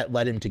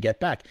him to Get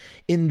Back.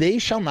 In They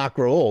Shall Not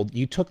Grow Old,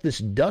 you took this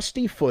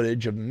dusty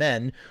footage of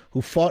men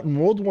who fought in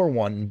World War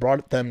I and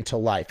brought them to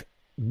life.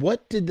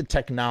 What did the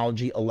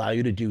technology allow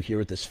you to do here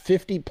with this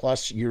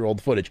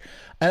 50-plus-year-old footage?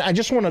 And I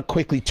just want to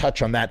quickly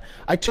touch on that.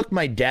 I took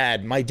my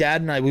dad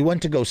and I, we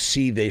went to go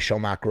see They Shall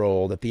Not Grow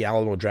Old at the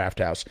Alamo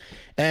Drafthouse.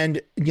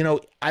 And,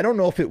 I don't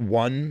know if it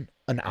won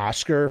an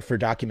Oscar for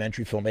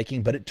documentary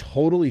filmmaking, but it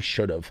totally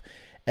should have.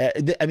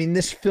 I mean,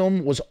 this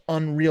film was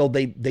unreal.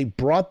 They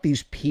brought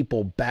these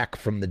people back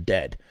from the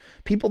dead.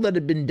 People that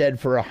had been dead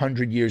for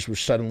 100 years were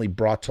suddenly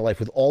brought to life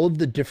with all of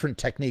the different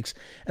techniques.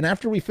 And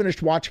after we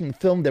finished watching the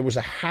film, there was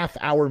a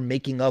half-hour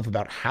making of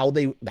about how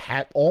they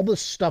had all the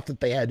stuff that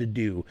they had to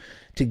do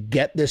to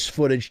get this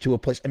footage to a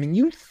place. I mean,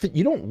 you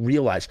don't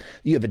realize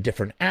you have a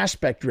different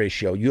aspect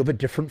ratio. You have a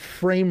different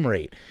frame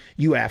rate.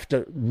 You have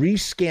to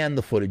rescan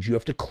the footage. You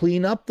have to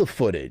clean up the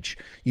footage.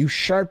 You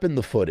sharpen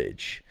the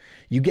footage.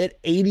 You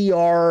get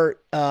ADR,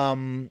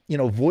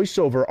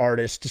 voiceover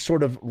artists to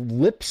sort of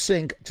lip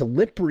sync, to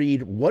lip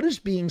read what is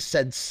being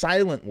said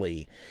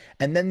silently.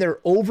 And then they're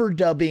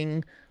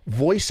overdubbing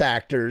voice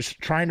actors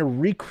trying to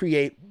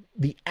recreate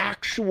the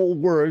actual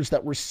words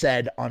that were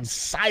said on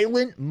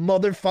silent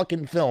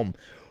motherfucking film.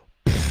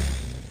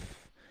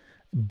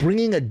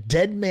 Bringing a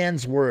dead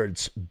man's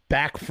words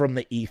back from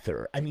the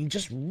ether. I mean,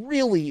 just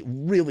really,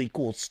 really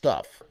cool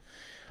stuff.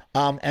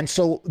 And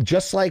so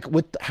just like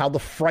with how the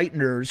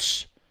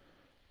Frighteners,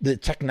 the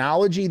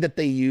technology that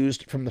they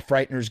used from the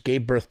Frighteners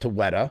gave birth to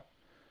Weta,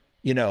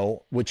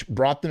 which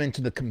brought them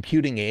into the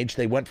computing age.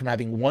 They went from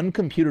having one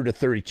computer to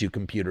 32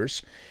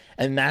 computers.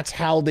 And that's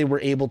how they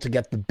were able to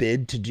get the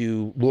bid to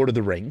do Lord of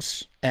the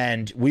Rings.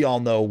 And we all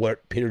know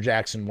what Peter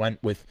Jackson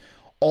went with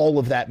all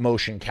of that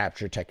motion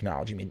capture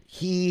technology. I mean,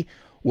 he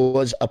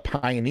was a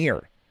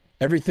pioneer.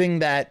 Everything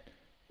that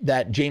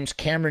James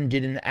Cameron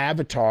did in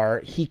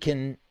Avatar, he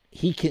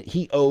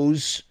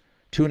owes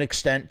to an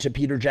extent to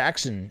Peter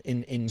Jackson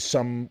in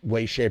some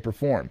way, shape, or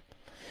form.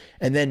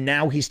 And then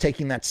now he's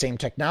taking that same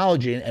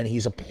technology and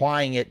he's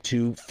applying it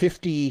to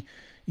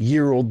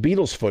 50-year-old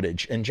Beatles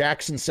footage. And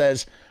Jackson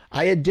says,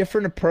 I had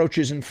different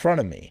approaches in front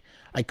of me.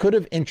 I could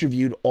have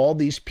interviewed all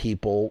these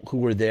people who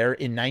were there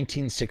in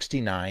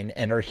 1969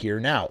 and are here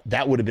now.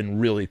 That would have been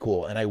really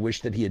cool. And I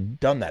wish that he had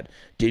done that.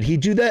 Did he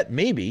do that?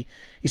 Maybe.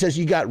 He says,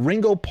 you got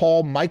Ringo,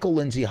 Paul, Michael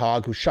Lindsay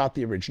Hogg, who shot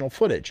the original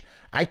footage.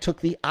 I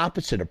took the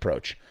opposite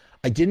approach.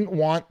 I didn't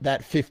want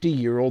that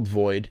 50-year-old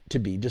void to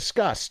be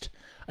discussed.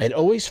 I had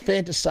always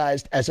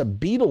fantasized as a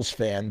Beatles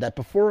fan that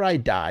before I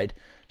died,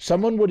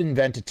 someone would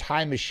invent a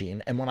time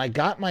machine, and when I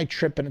got my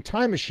trip in a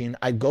time machine,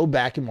 I'd go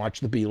back and watch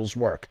the Beatles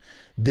work.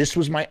 This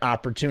was my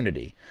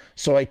opportunity.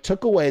 So I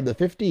took away the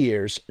 50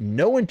 years,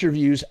 no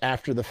interviews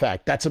after the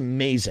fact. That's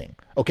amazing.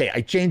 Okay,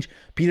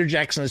 Peter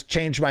Jackson has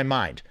changed my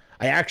mind.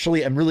 I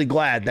actually am really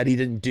glad that he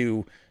didn't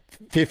do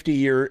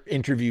 50-year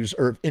interviews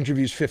or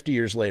interviews 50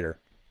 years later.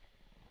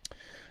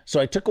 So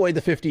I took away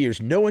the 50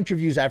 years, no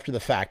interviews after the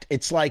fact.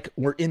 It's like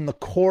we're in the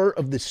core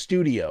of the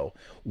studio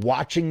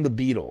watching the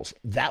Beatles.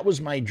 That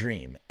was my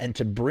dream. And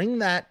to bring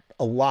that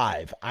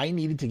alive, I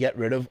needed to get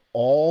rid of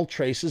all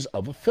traces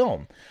of a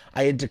film.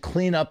 I had to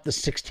clean up the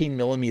 16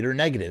 millimeter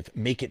negative,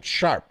 make it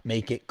sharp,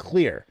 make it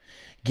clear,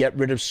 get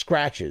rid of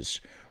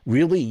scratches.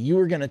 Really, you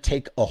were going to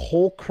take a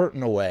whole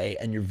curtain away,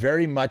 and you're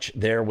very much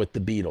there with the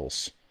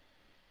Beatles.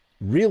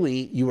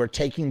 Really, you are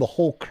taking the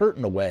whole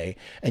curtain away,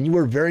 and you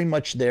are very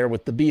much there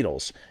with the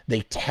Beatles.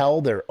 They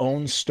tell their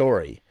own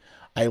story.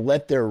 I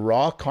let their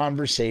raw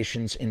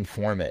conversations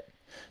inform it.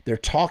 They're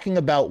talking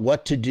about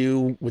what to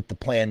do with the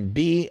plan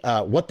B,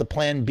 what the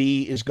plan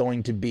B is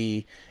going to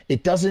be.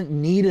 It doesn't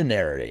need a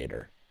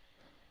narrator.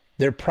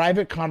 Their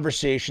private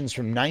conversations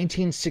from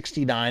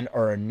 1969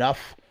 are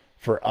enough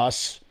for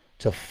us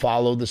to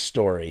follow the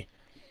story.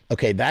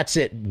 Okay, that's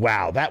it.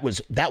 Wow, that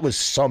was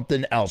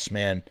something else,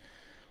 man.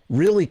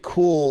 Really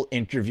cool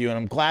interview, and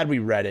I'm glad we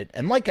read it.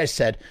 And like I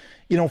said,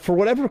 you know, for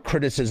whatever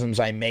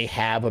criticisms I may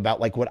have about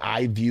like what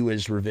I view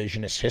as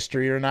revisionist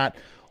history or not,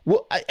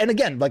 well, and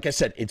again, like I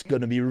said, it's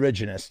going to be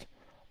revisionist.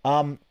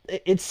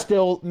 It's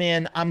still,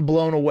 man, I'm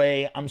blown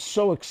away. I'm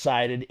so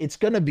excited. It's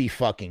going to be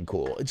fucking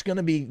cool. It's going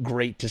to be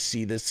great to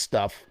see this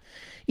stuff.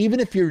 Even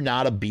if you're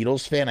not a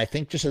Beatles fan, I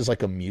think just as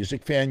like a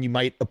music fan, you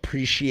might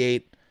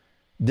appreciate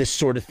this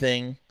sort of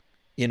thing,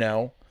 you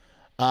know.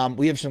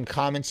 We have some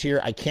comments here.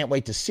 I can't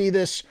wait to see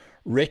this.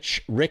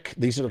 Rick,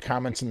 these are the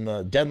comments in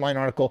the Deadline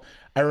article.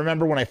 I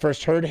remember when I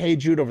first heard Hey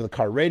Jude over the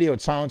car radio,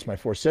 it silenced my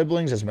 4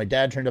 siblings as my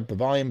dad turned up the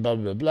volume, blah,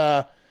 blah,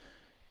 blah.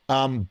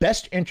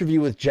 Best interview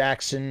with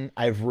Jackson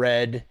I've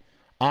read.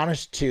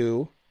 Honest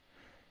to.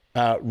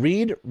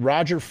 Read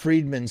Roger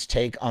Friedman's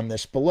take on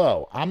this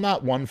below. I'm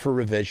not one for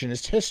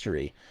revisionist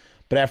history,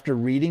 but after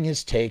reading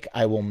his take,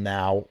 I will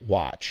now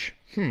watch.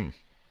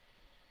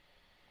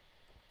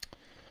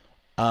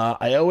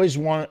 I always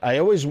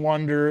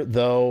wonder,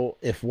 though,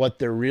 if what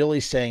they're really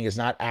saying is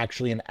not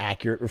actually an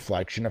accurate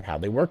reflection of how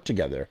they work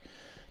together.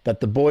 That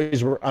the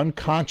boys were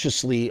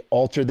unconsciously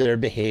altered their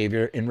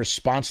behavior in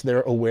response to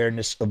their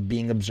awareness of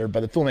being observed by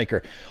the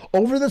filmmaker.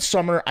 Over the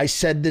summer, I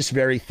said this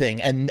very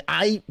thing, and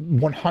I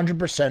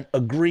 100%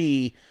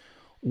 agree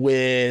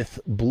with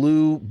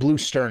Blue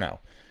Sterno.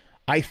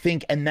 I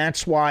think, and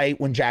that's why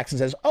when Jackson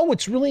says, "Oh,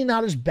 it's really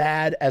not as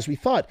bad as we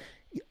thought."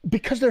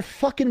 Because they're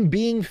fucking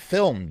being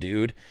filmed,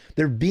 dude.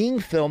 They're being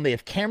filmed. They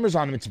have cameras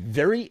on them.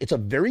 It's a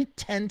very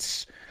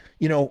tense,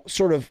 you know,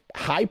 sort of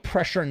high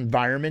pressure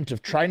environment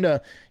of trying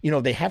to, you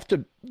know, they have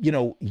to, you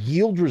know,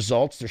 yield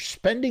results. They're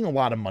spending a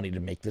lot of money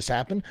to make this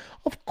happen.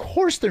 Of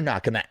course, they're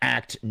not going to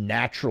act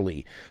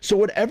naturally. So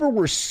whatever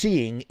we're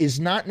seeing is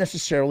not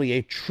necessarily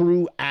a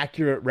true,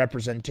 accurate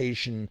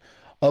representation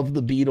of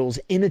the Beatles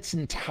in its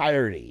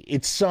entirety.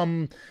 It's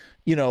some,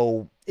 you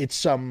know,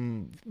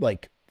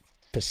 like,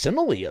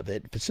 facsimile of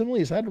it.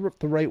 Facsimile, is that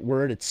the right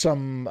word? It's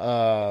some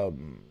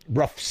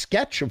rough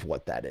sketch of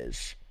what that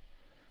is.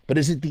 But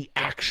is it the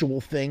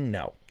actual thing?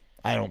 No.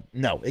 I don't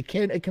know. It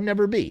can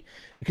never be.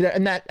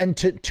 And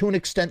to an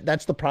extent,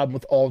 that's the problem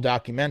with all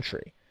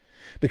documentary.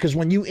 Because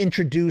when you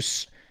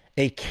introduce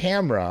a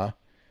camera,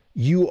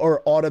 you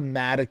are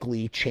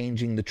automatically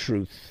changing the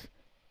truth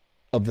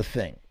of the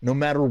thing, no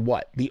matter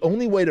what. The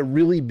only way to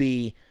really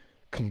be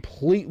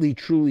completely,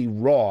 truly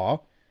raw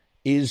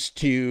is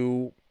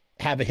to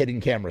have a hidden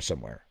camera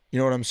somewhere. You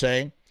know what I'm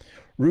saying?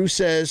 Rue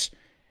says,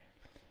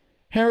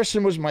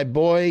 Harrison was my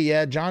boy.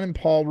 Yeah, John and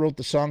Paul wrote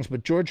the songs,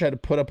 but George had to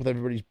put up with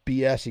everybody's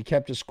BS. He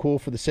kept us cool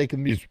for the sake of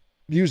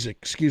music.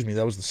 Excuse me,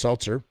 that was the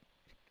seltzer.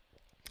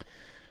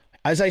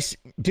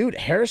 Dude,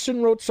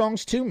 Harrison wrote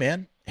songs too,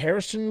 man.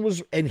 Harrison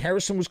was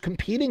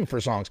competing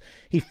for songs.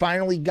 He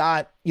finally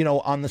got, you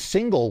know, on the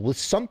single with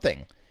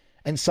Something.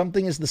 And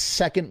Something is the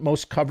second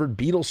most covered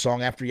Beatles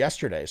song after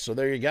Yesterday. So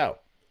there you go.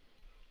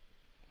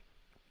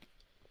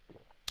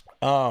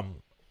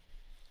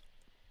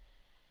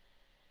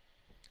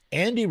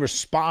 Andy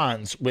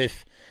responds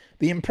with,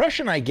 the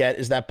impression I get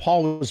is that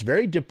Paul was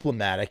very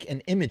diplomatic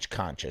and image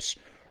conscious.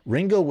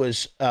 Ringo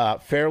was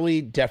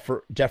fairly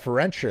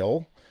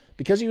deferential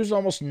because he was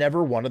almost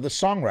never one of the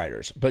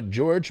songwriters. But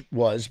George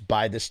was,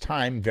 by this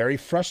time, very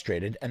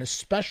frustrated and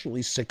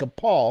especially sick of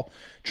Paul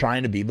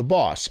trying to be the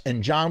boss.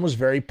 And John was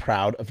very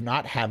proud of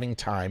not having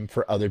time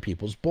for other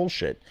people's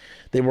bullshit.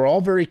 They were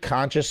all very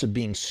conscious of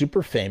being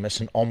super famous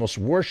and almost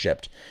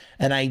worshipped.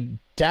 And I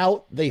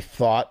doubt they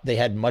thought they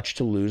had much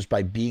to lose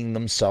by being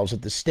themselves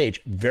at this stage.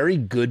 Very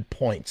good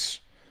points.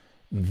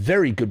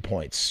 Very good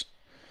points.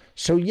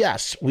 So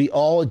yes, we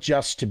all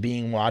adjust to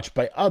being watched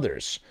by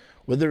others,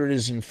 whether it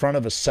is in front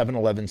of a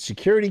 7-Eleven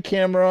security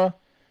camera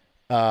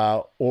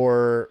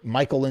or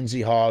Michael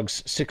Lindsay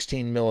Hogg's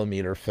 16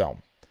 millimeter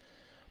film.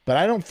 But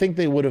I don't think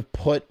they would have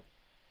put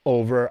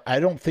over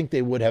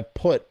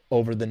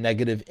the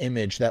negative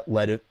image that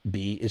Let It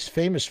Be is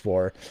famous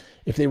for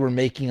if they were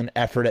making an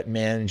effort at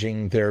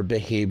managing their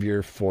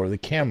behavior for the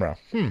camera.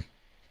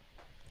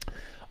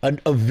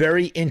 A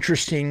very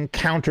interesting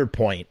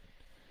counterpoint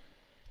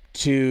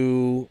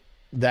to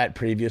that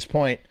previous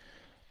point.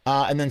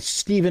 And then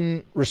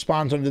Stephen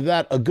responds under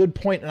that, a good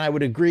point, and I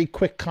would agree.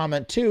 Quick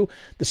comment too.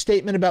 The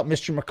statement about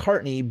Mr.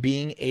 McCartney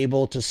being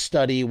able to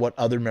study what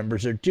other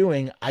members are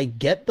doing. I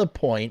get the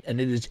point,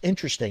 and it is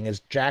interesting, as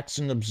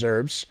Jackson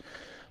observes,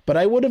 but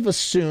I would have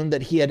assumed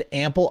that he had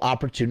ample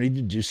opportunity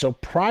to do so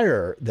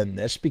prior than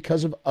this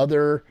because of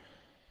other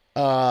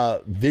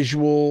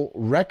visual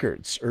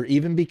records, or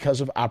even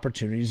because of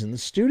opportunities in the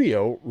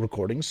studio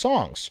recording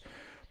songs.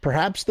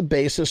 Perhaps the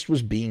bassist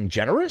was being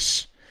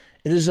generous.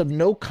 It is of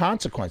no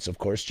consequence, of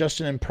course, just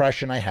an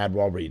impression I had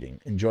while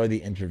reading. Enjoy the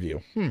interview.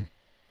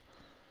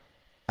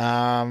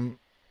 Um,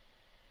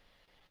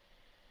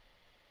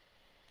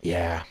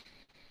 yeah,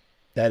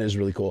 that is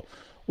really cool.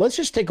 Let's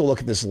just take a look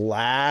at this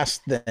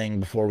last thing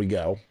before we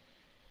go.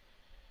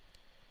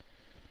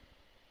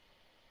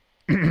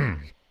 We're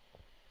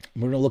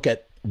going to look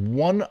at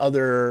one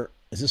other.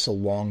 Is this a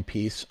long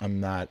piece?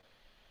 I'm not.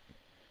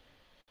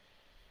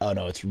 Oh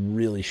no, it's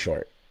really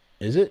short.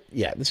 Is it?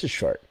 Yeah, this is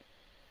short.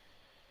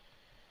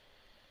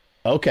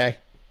 Okay.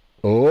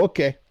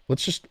 Okay.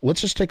 Let's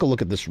just take a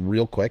look at this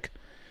real quick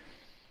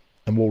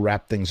and we'll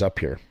wrap things up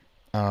here.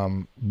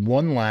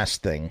 One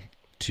last thing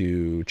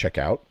to check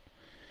out.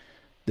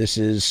 This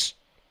is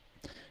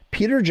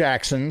Peter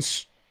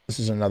Jackson's. This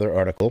is another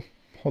article.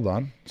 Hold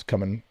on. It's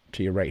coming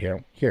to you right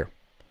here. Here.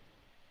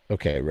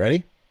 Okay,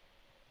 ready?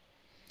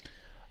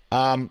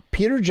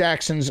 Peter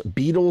Jackson's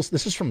Beatles.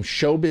 This is from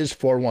Showbiz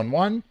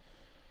 411.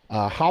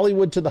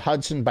 Hollywood to the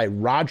Hudson by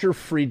Roger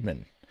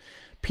Friedman.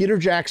 Peter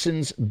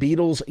Jackson's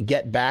Beatles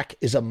Get Back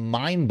is a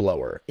mind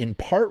blower. In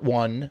part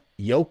one,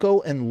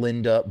 Yoko and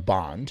Linda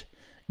bond.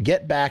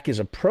 Get Back is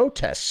a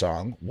protest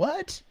song.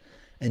 What?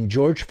 And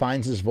George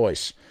finds his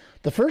voice.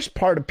 The first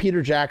part of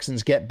Peter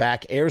Jackson's Get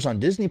Back airs on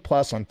Disney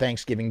Plus on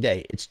Thanksgiving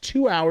Day. It's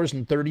 2 hours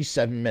and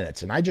 37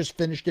 minutes, and I just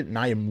finished it and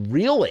I am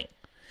reeling.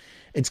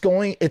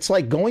 It's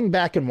like going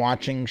back and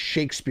watching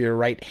Shakespeare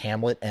write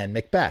Hamlet and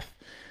Macbeth.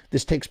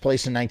 This takes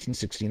place in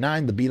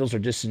 1969. The Beatles are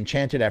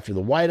disenchanted after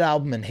the White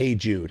Album and Hey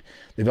Jude.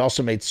 They've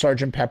also made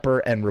Sgt. Pepper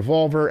and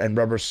Revolver and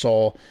Rubber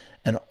Soul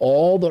and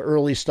all the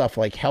early stuff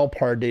like Help,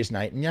 Hard Day's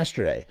Night, and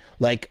Yesterday.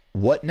 Like,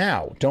 what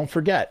now? Don't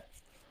forget,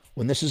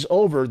 when this is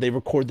over, they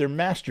record their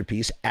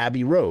masterpiece,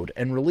 Abbey Road,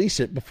 and release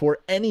it before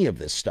any of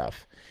this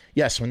stuff.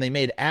 Yes, when they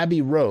made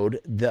Abbey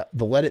Road, the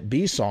Let It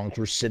Be songs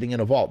were sitting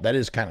in a vault. That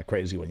is kind of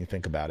crazy when you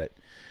think about it.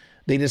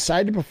 They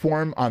decided to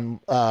perform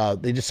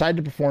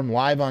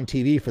live on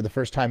TV for the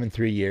first time in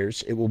 3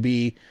 years. It will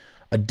be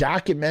a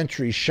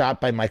documentary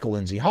shot by Michael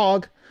Lindsay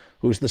Hogg,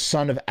 who's the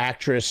son of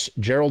actress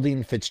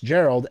Geraldine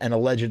Fitzgerald and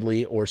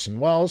allegedly Orson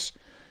Welles.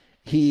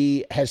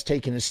 He has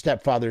taken his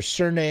stepfather's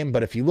surname,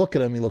 but if you look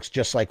at him, he looks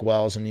just like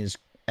Welles,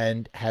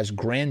 and has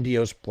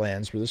grandiose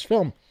plans for this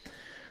film.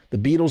 The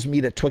Beatles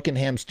meet at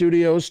Twickenham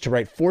Studios to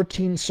write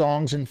 14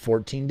 songs in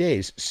 14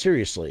 days.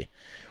 Seriously.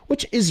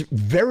 Which is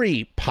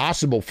very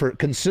possible for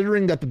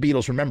considering that the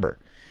Beatles, remember,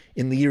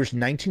 in the years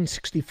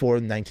 1964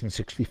 and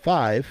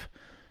 1965,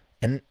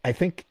 and I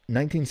think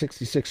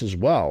 1966 as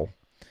well,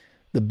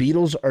 the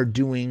Beatles are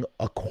doing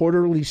a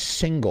quarterly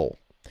single.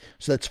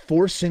 So that's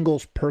 4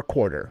 singles per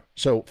quarter.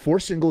 So 4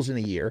 singles in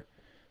a year.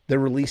 They're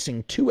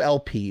releasing 2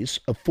 LPs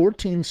of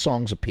 14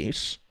 songs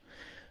apiece.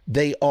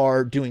 They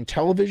are doing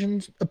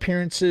television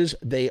appearances.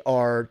 They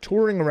are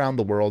touring around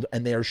the world,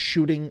 and they are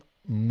shooting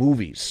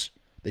movies.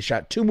 They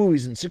shot 2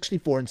 movies in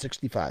 64 and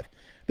 65.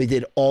 They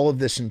did all of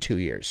this in 2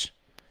 years.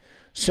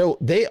 So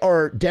they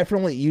are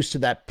definitely used to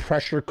that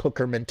pressure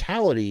cooker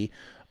mentality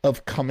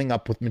of coming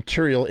up with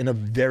material in a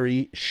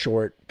very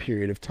short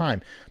period of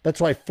time. That's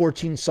why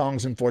 14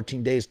 songs in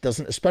 14 days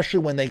doesn't,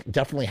 especially when they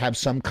definitely have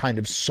some kind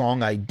of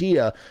song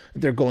idea that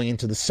they're going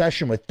into the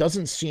session with,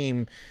 doesn't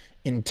seem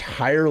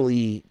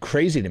entirely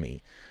crazy to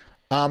me.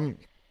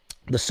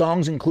 The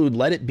songs include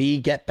Let It Be,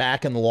 Get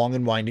Back, and The Long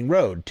and Winding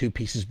Road, 2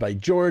 pieces by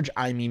George,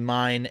 I Me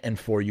Mine, and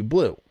For You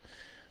Blue.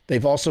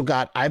 They've also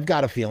got I've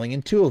Got a Feeling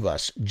and Two of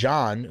Us.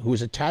 John, who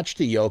is attached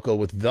to Yoko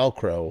with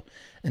Velcro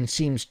and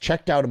seems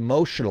checked out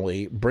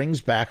emotionally, brings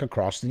back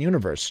Across the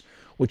Universe,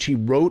 which he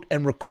wrote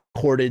and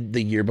recorded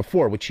the year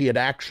before, which he had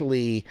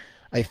actually,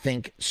 I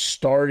think,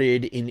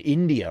 started in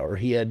India, or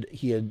he had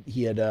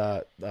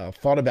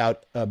thought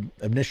about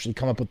initially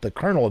come up with the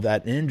kernel of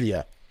that in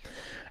India.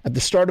 At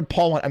the start of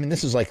Paul, I mean,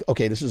 this is like,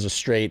 okay, this is a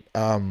straight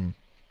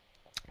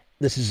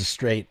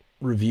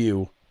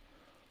review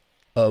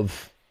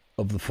of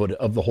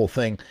the whole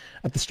thing.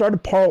 At the start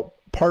of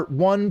part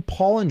 1,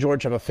 Paul and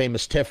George have a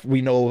famous tiff.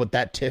 We know what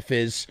that tiff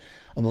is.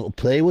 I'm going to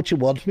play what you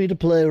want me to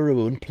play, or I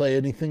won't play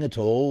anything at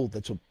all.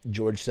 That's what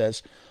George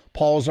says.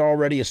 Paul's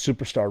already a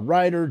superstar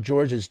writer.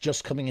 George is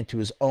just coming into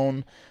his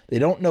own. They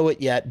don't know it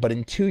yet, but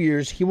in 2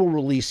 years, he will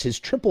release his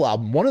triple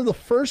album, one of the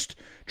first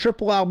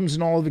triple albums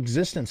in all of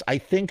existence. I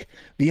think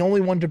the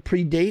only one to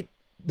predate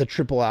the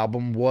triple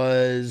album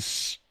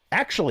was,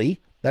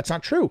 actually, that's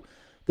not true.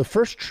 The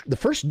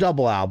first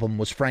double album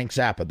was Frank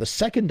Zappa. The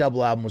second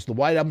double album was the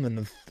White Album, and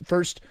the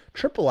first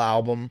triple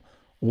album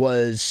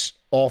was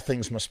All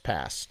Things Must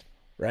Pass,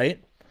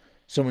 right?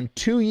 So in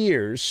 2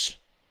 years,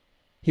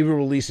 he will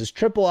release his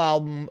triple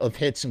album of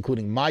hits,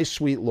 including My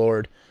Sweet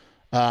Lord,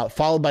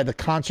 followed by the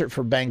concert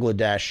for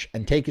Bangladesh,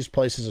 and take his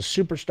place as a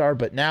superstar.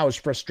 But now his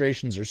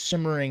frustrations are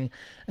simmering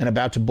and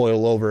about to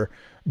boil over.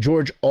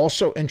 George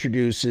also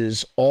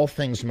introduces All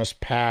Things Must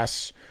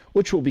Pass,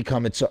 which will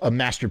become a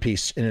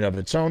masterpiece in and of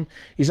its own.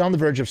 He's on the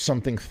verge of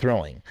something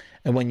thrilling.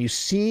 And when you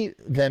see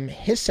them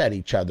hiss at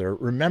each other,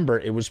 remember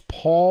it was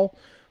Paul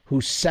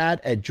who sat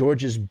at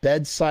George's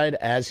bedside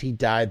as he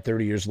died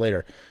 30 years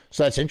later.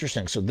 So that's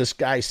interesting. So this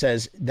guy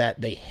says that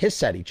they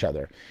hiss at each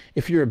other.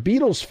 If you're a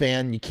Beatles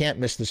fan, you can't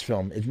miss this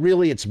film.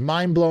 It's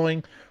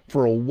mind-blowing.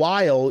 For a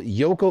while,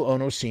 Yoko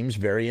Ono seems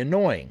very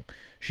annoying.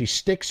 She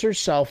sticks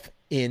herself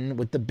in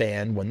with the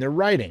band when they're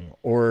writing,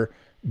 or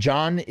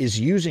John is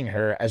using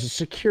her as a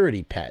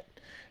security pet.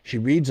 She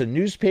reads a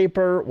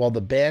newspaper while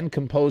the band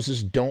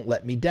composes Don't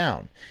Let Me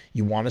Down.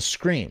 You want to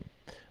scream.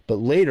 But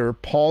later,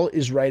 Paul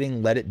is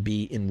writing Let It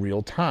Be in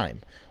real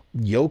time.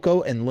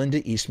 Yoko and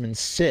Linda Eastman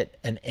sit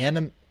and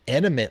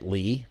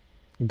animately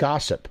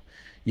gossip.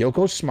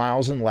 Yoko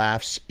smiles and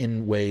laughs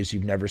in ways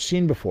you've never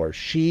seen before.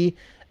 She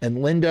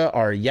and Linda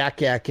are yak,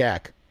 yak,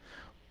 yak.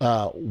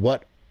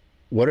 What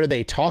are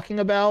they talking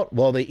about?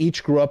 Well, they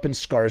each grew up in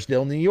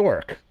Scarsdale, New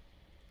York,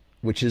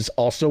 which is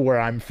also where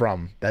I'm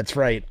from. That's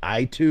right.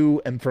 I,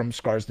 too, am from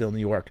Scarsdale, New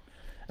York.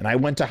 And I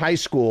went to high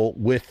school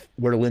with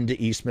where Linda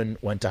Eastman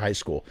went to high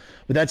school.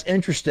 But that's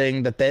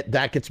interesting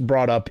that gets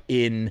brought up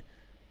in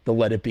the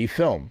Let It Be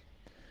film.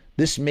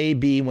 This may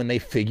be when they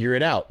figure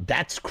it out.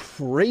 That's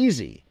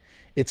crazy.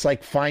 It's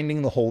like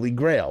finding the Holy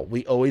Grail.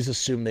 We always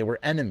assume they were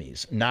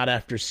enemies, not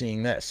after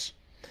seeing this.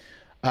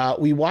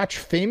 We watch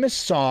famous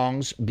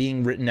songs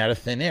being written out of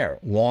thin air.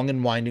 Long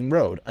and Winding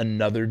Road,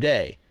 Another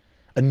Day.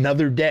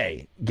 Another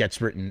Day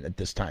gets written at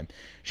this time.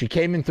 She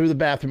came in through the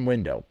bathroom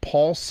window.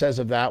 Paul says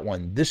of that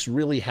one, this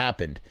really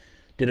happened.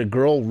 Did a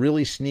girl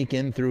really sneak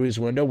in through his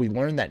window? We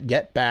learned that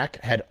Get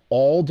Back had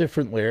all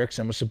different lyrics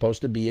and was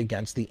supposed to be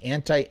against the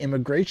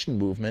anti-immigration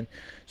movement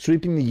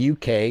sweeping the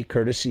UK,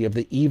 courtesy of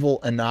the evil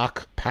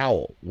Enoch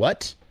Powell.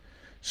 What?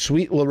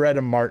 Sweet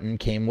Loretta Martin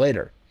came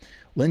later.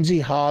 Lindsay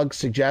Hogg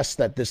suggests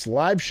that this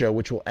live show,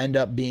 which will end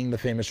up being the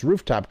famous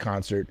rooftop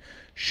concert,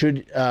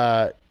 should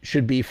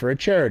be for a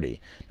charity.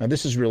 Now,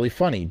 this is really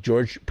funny.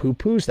 George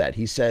poo-poos that.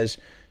 He says,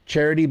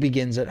 charity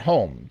begins at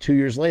home. 2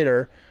 years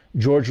later,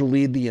 George will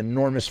lead the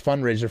enormous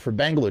fundraiser for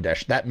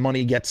Bangladesh. That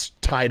money gets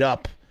tied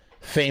up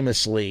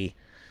famously,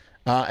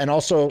 and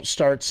also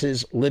starts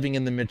his Living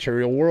in the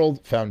Material World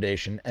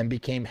Foundation and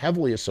became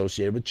heavily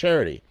associated with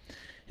charity.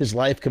 His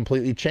life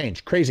completely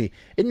changed. Crazy.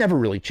 It never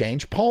really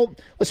changed. Paul,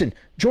 listen,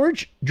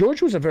 George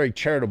was a very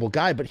charitable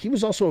guy, but he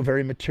was also a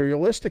very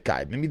materialistic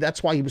guy. Maybe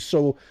that's why he was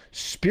so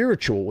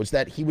spiritual, was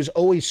that he was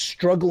always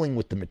struggling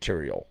with the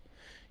material.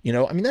 You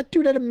know, I mean, that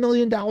dude had $1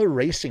 million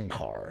racing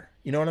car.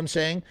 You know what I'm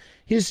saying?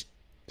 His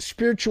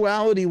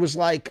spirituality was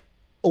like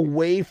a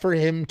way for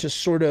him to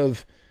sort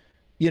of,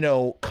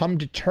 come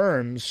to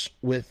terms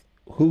with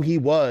who he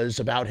was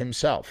about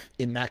himself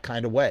in that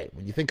kind of way,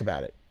 when you think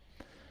about it.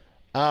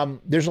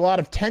 There's a lot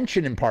of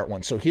tension in part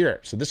one. So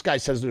this guy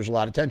says there's a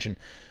lot of tension.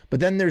 But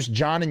then there's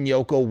John and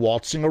Yoko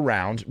waltzing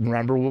around.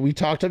 Remember what we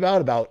talked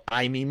about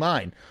I, Me,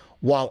 Mine,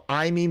 while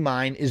I, Me,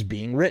 Mine is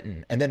being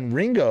written. And then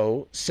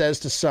Ringo says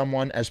to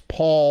someone as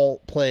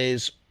Paul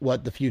plays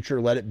What the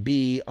Future Let It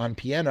Be on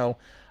piano,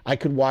 I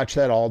could watch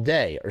that all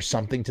day, or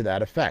something to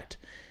that effect.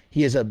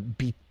 He has a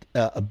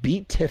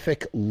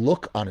beatific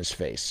look on his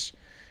face.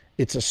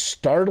 It's a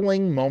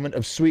startling moment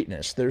of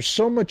sweetness. There's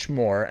so much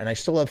more, and I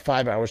still have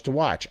 5 hours to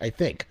watch, I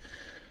think.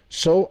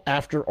 So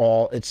after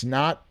all, this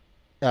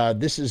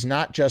is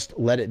not just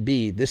Let It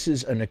Be. This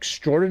is an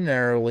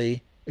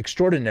extraordinary,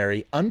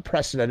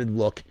 unprecedented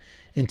look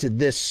into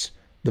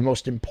the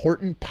most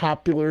important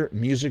popular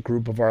music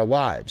group of our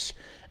lives.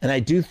 And I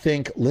do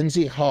think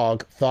Lindsay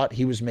Hogg thought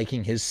he was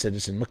making his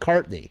Citizen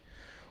McCartney,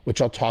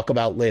 which I'll talk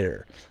about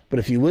later. But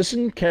if you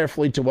listen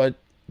carefully to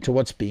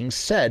what's being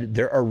said,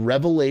 there are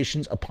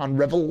revelations upon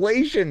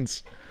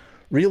revelations.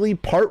 Really,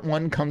 part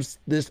one comes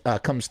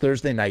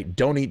Thursday night.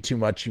 Don't eat too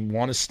much. You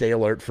want to stay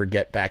alert for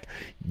Get Back.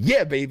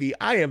 Yeah, baby,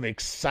 I am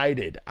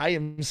excited. I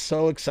am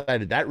so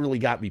excited. That really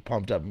got me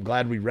pumped up. I'm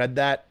glad we read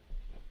that.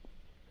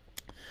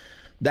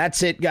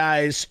 That's it,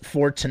 guys,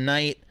 for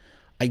tonight.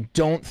 I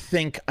don't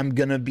think I'm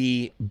going to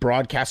be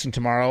broadcasting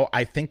tomorrow.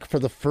 I think for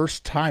the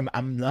first time,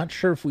 I'm not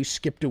sure if we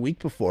skipped a week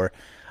before,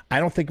 I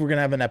don't think we're going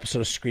to have an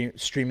episode of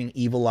Streaming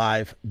Evil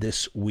Live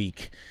this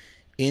week.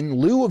 In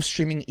lieu of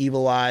Streaming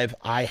Evil Live,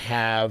 I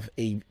have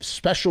a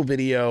special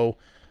video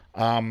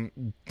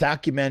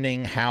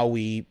documenting how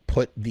we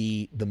put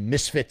the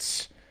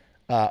Misfits,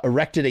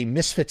 erected a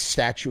Misfits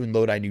statue in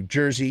Lodi, New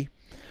Jersey.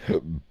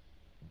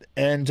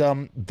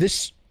 And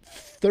this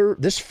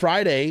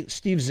Friday,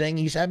 Steve Zing,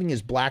 he's having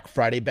his Black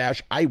Friday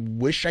bash. I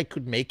wish I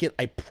could make it.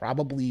 I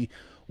probably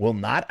will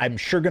not. I'm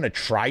sure going to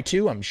try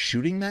to. I'm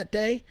shooting that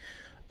day.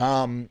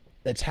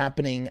 That's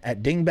happening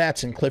at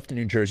Dingbats in Clifton,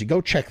 New Jersey.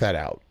 Go check that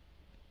out.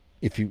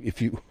 If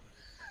you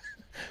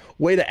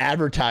way to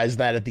advertise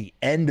that at the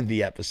end of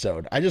the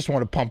episode. I just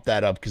want to pump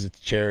that up because it's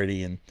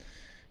charity and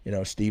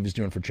Steve is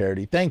doing for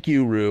charity. Thank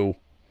you, Rue.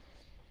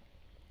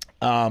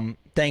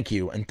 Thank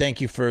you, and thank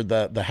you for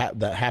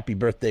the happy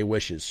birthday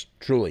wishes.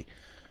 Truly,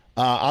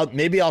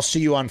 maybe I'll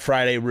see you on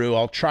Friday, Rue.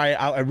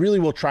 I really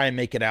will try and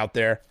make it out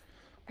there.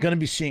 I'm gonna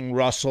be seeing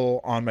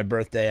Russell on my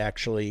birthday.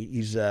 Actually,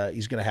 he's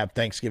gonna have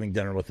Thanksgiving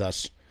dinner with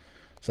us,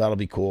 so that'll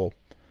be cool.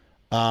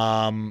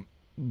 But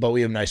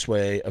we have a nice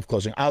way of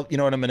closing. You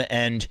know what? I'm gonna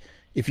end.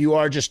 If you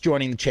are just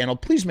joining the channel,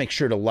 please make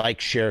sure to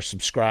like, share,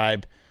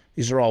 subscribe.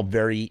 These are all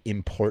very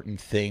important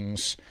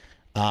things.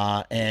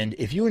 And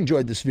if you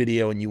enjoyed this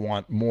video and you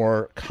want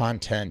more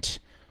content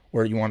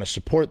or you want to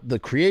support the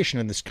creation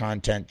of this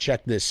content,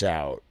 check this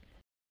out.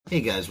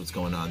 Hey guys, what's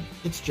going on?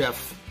 It's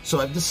Jeff. So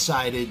I've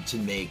decided to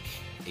make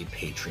a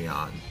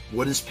Patreon.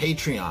 What is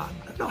Patreon? I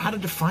don't know how to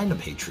define a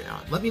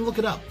Patreon. Let me look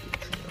it up.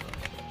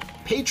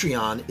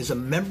 Patreon is a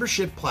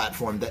membership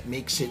platform that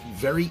makes it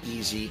very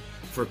easy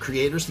for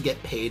creators to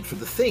get paid for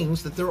the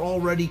things that they're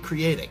already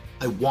creating.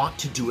 I want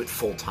to do it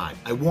full time.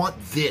 I want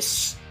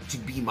this to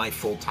be my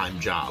full-time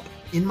job.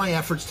 In my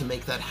efforts to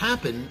make that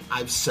happen,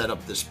 I've set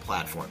up this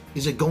platform.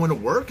 Is it going to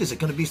work? Is it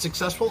going to be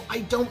successful?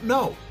 I don't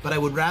know, but I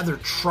would rather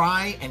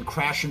try and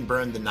crash and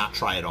burn than not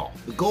try at all.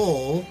 The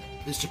goal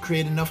is to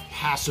create enough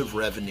passive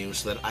revenue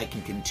so that I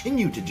can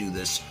continue to do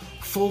this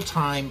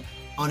full-time,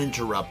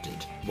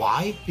 uninterrupted.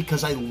 Why?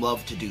 Because I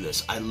love to do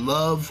this. I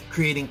love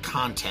creating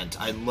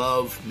content. I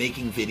love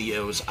making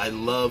videos. I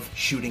love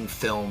shooting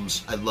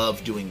films. I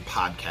love doing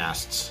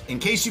podcasts. In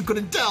case you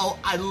couldn't tell,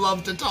 I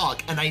love to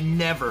talk and I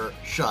never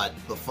shut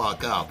the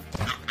fuck up.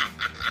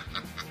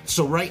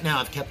 So right now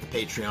I've kept the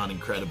Patreon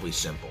incredibly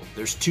simple.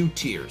 There's 2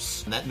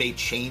 tiers, and that may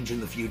change in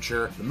the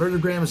future. The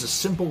Murdergram is a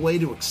simple way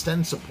to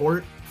extend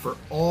support for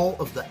all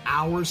of the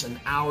hours and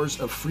hours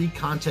of free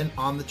content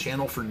on the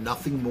channel for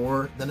nothing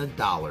more than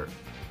 $1.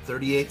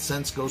 38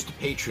 cents goes to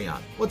Patreon.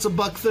 What's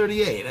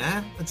 $1.38,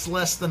 eh? It's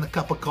less than a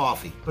cup of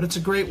coffee, but it's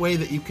a great way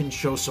that you can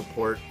show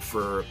support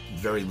for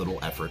very little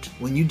effort.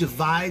 When you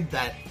divide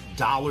that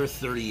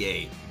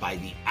 $1.38 by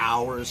the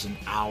hours and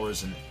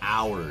hours and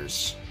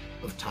hours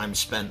of time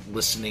spent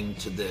listening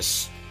to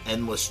this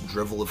endless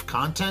drivel of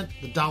content,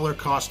 the dollar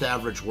cost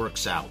average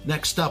works out.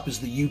 Next up is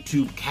the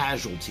YouTube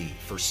Casualty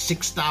for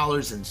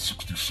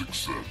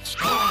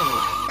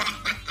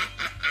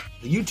 $6.66.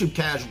 The YouTube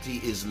Casualty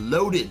is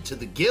loaded to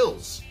the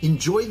gills.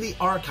 Enjoy the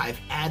archive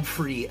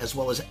ad-free, as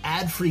well as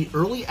ad-free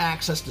early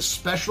access to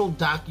special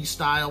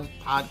docu-style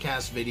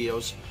podcast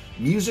videos,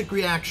 music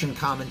reaction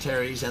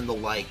commentaries, and the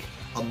like,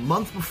 a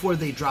month before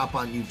they drop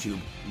on YouTube,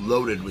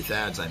 loaded with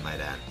ads, I might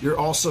add. You're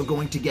also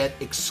going to get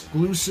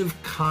exclusive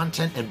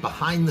content and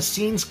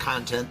behind-the-scenes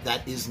content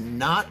that is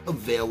not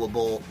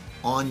available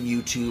on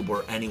YouTube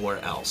or anywhere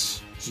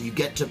else. So you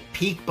get to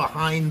peek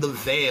behind the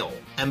veil.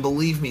 And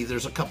believe me,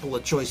 there's a couple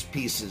of choice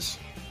pieces.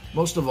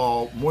 Most of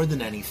all, more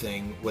than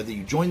anything, whether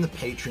you join the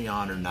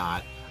Patreon or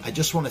not, I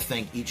just want to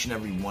thank each and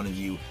every one of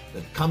you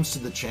that comes to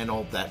the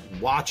channel, that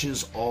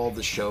watches all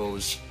the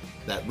shows,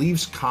 that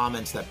leaves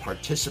comments, that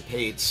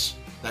participates,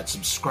 that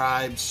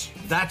subscribes.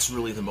 That's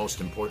really the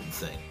most important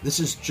thing. This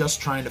is just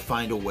trying to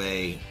find a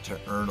way to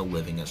earn a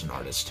living as an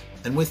artist.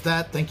 And with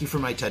that, thank you for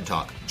my TED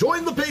Talk.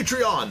 Join the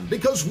Patreon,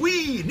 because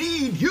we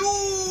need you!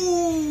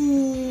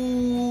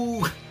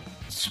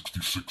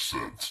 66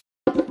 cents.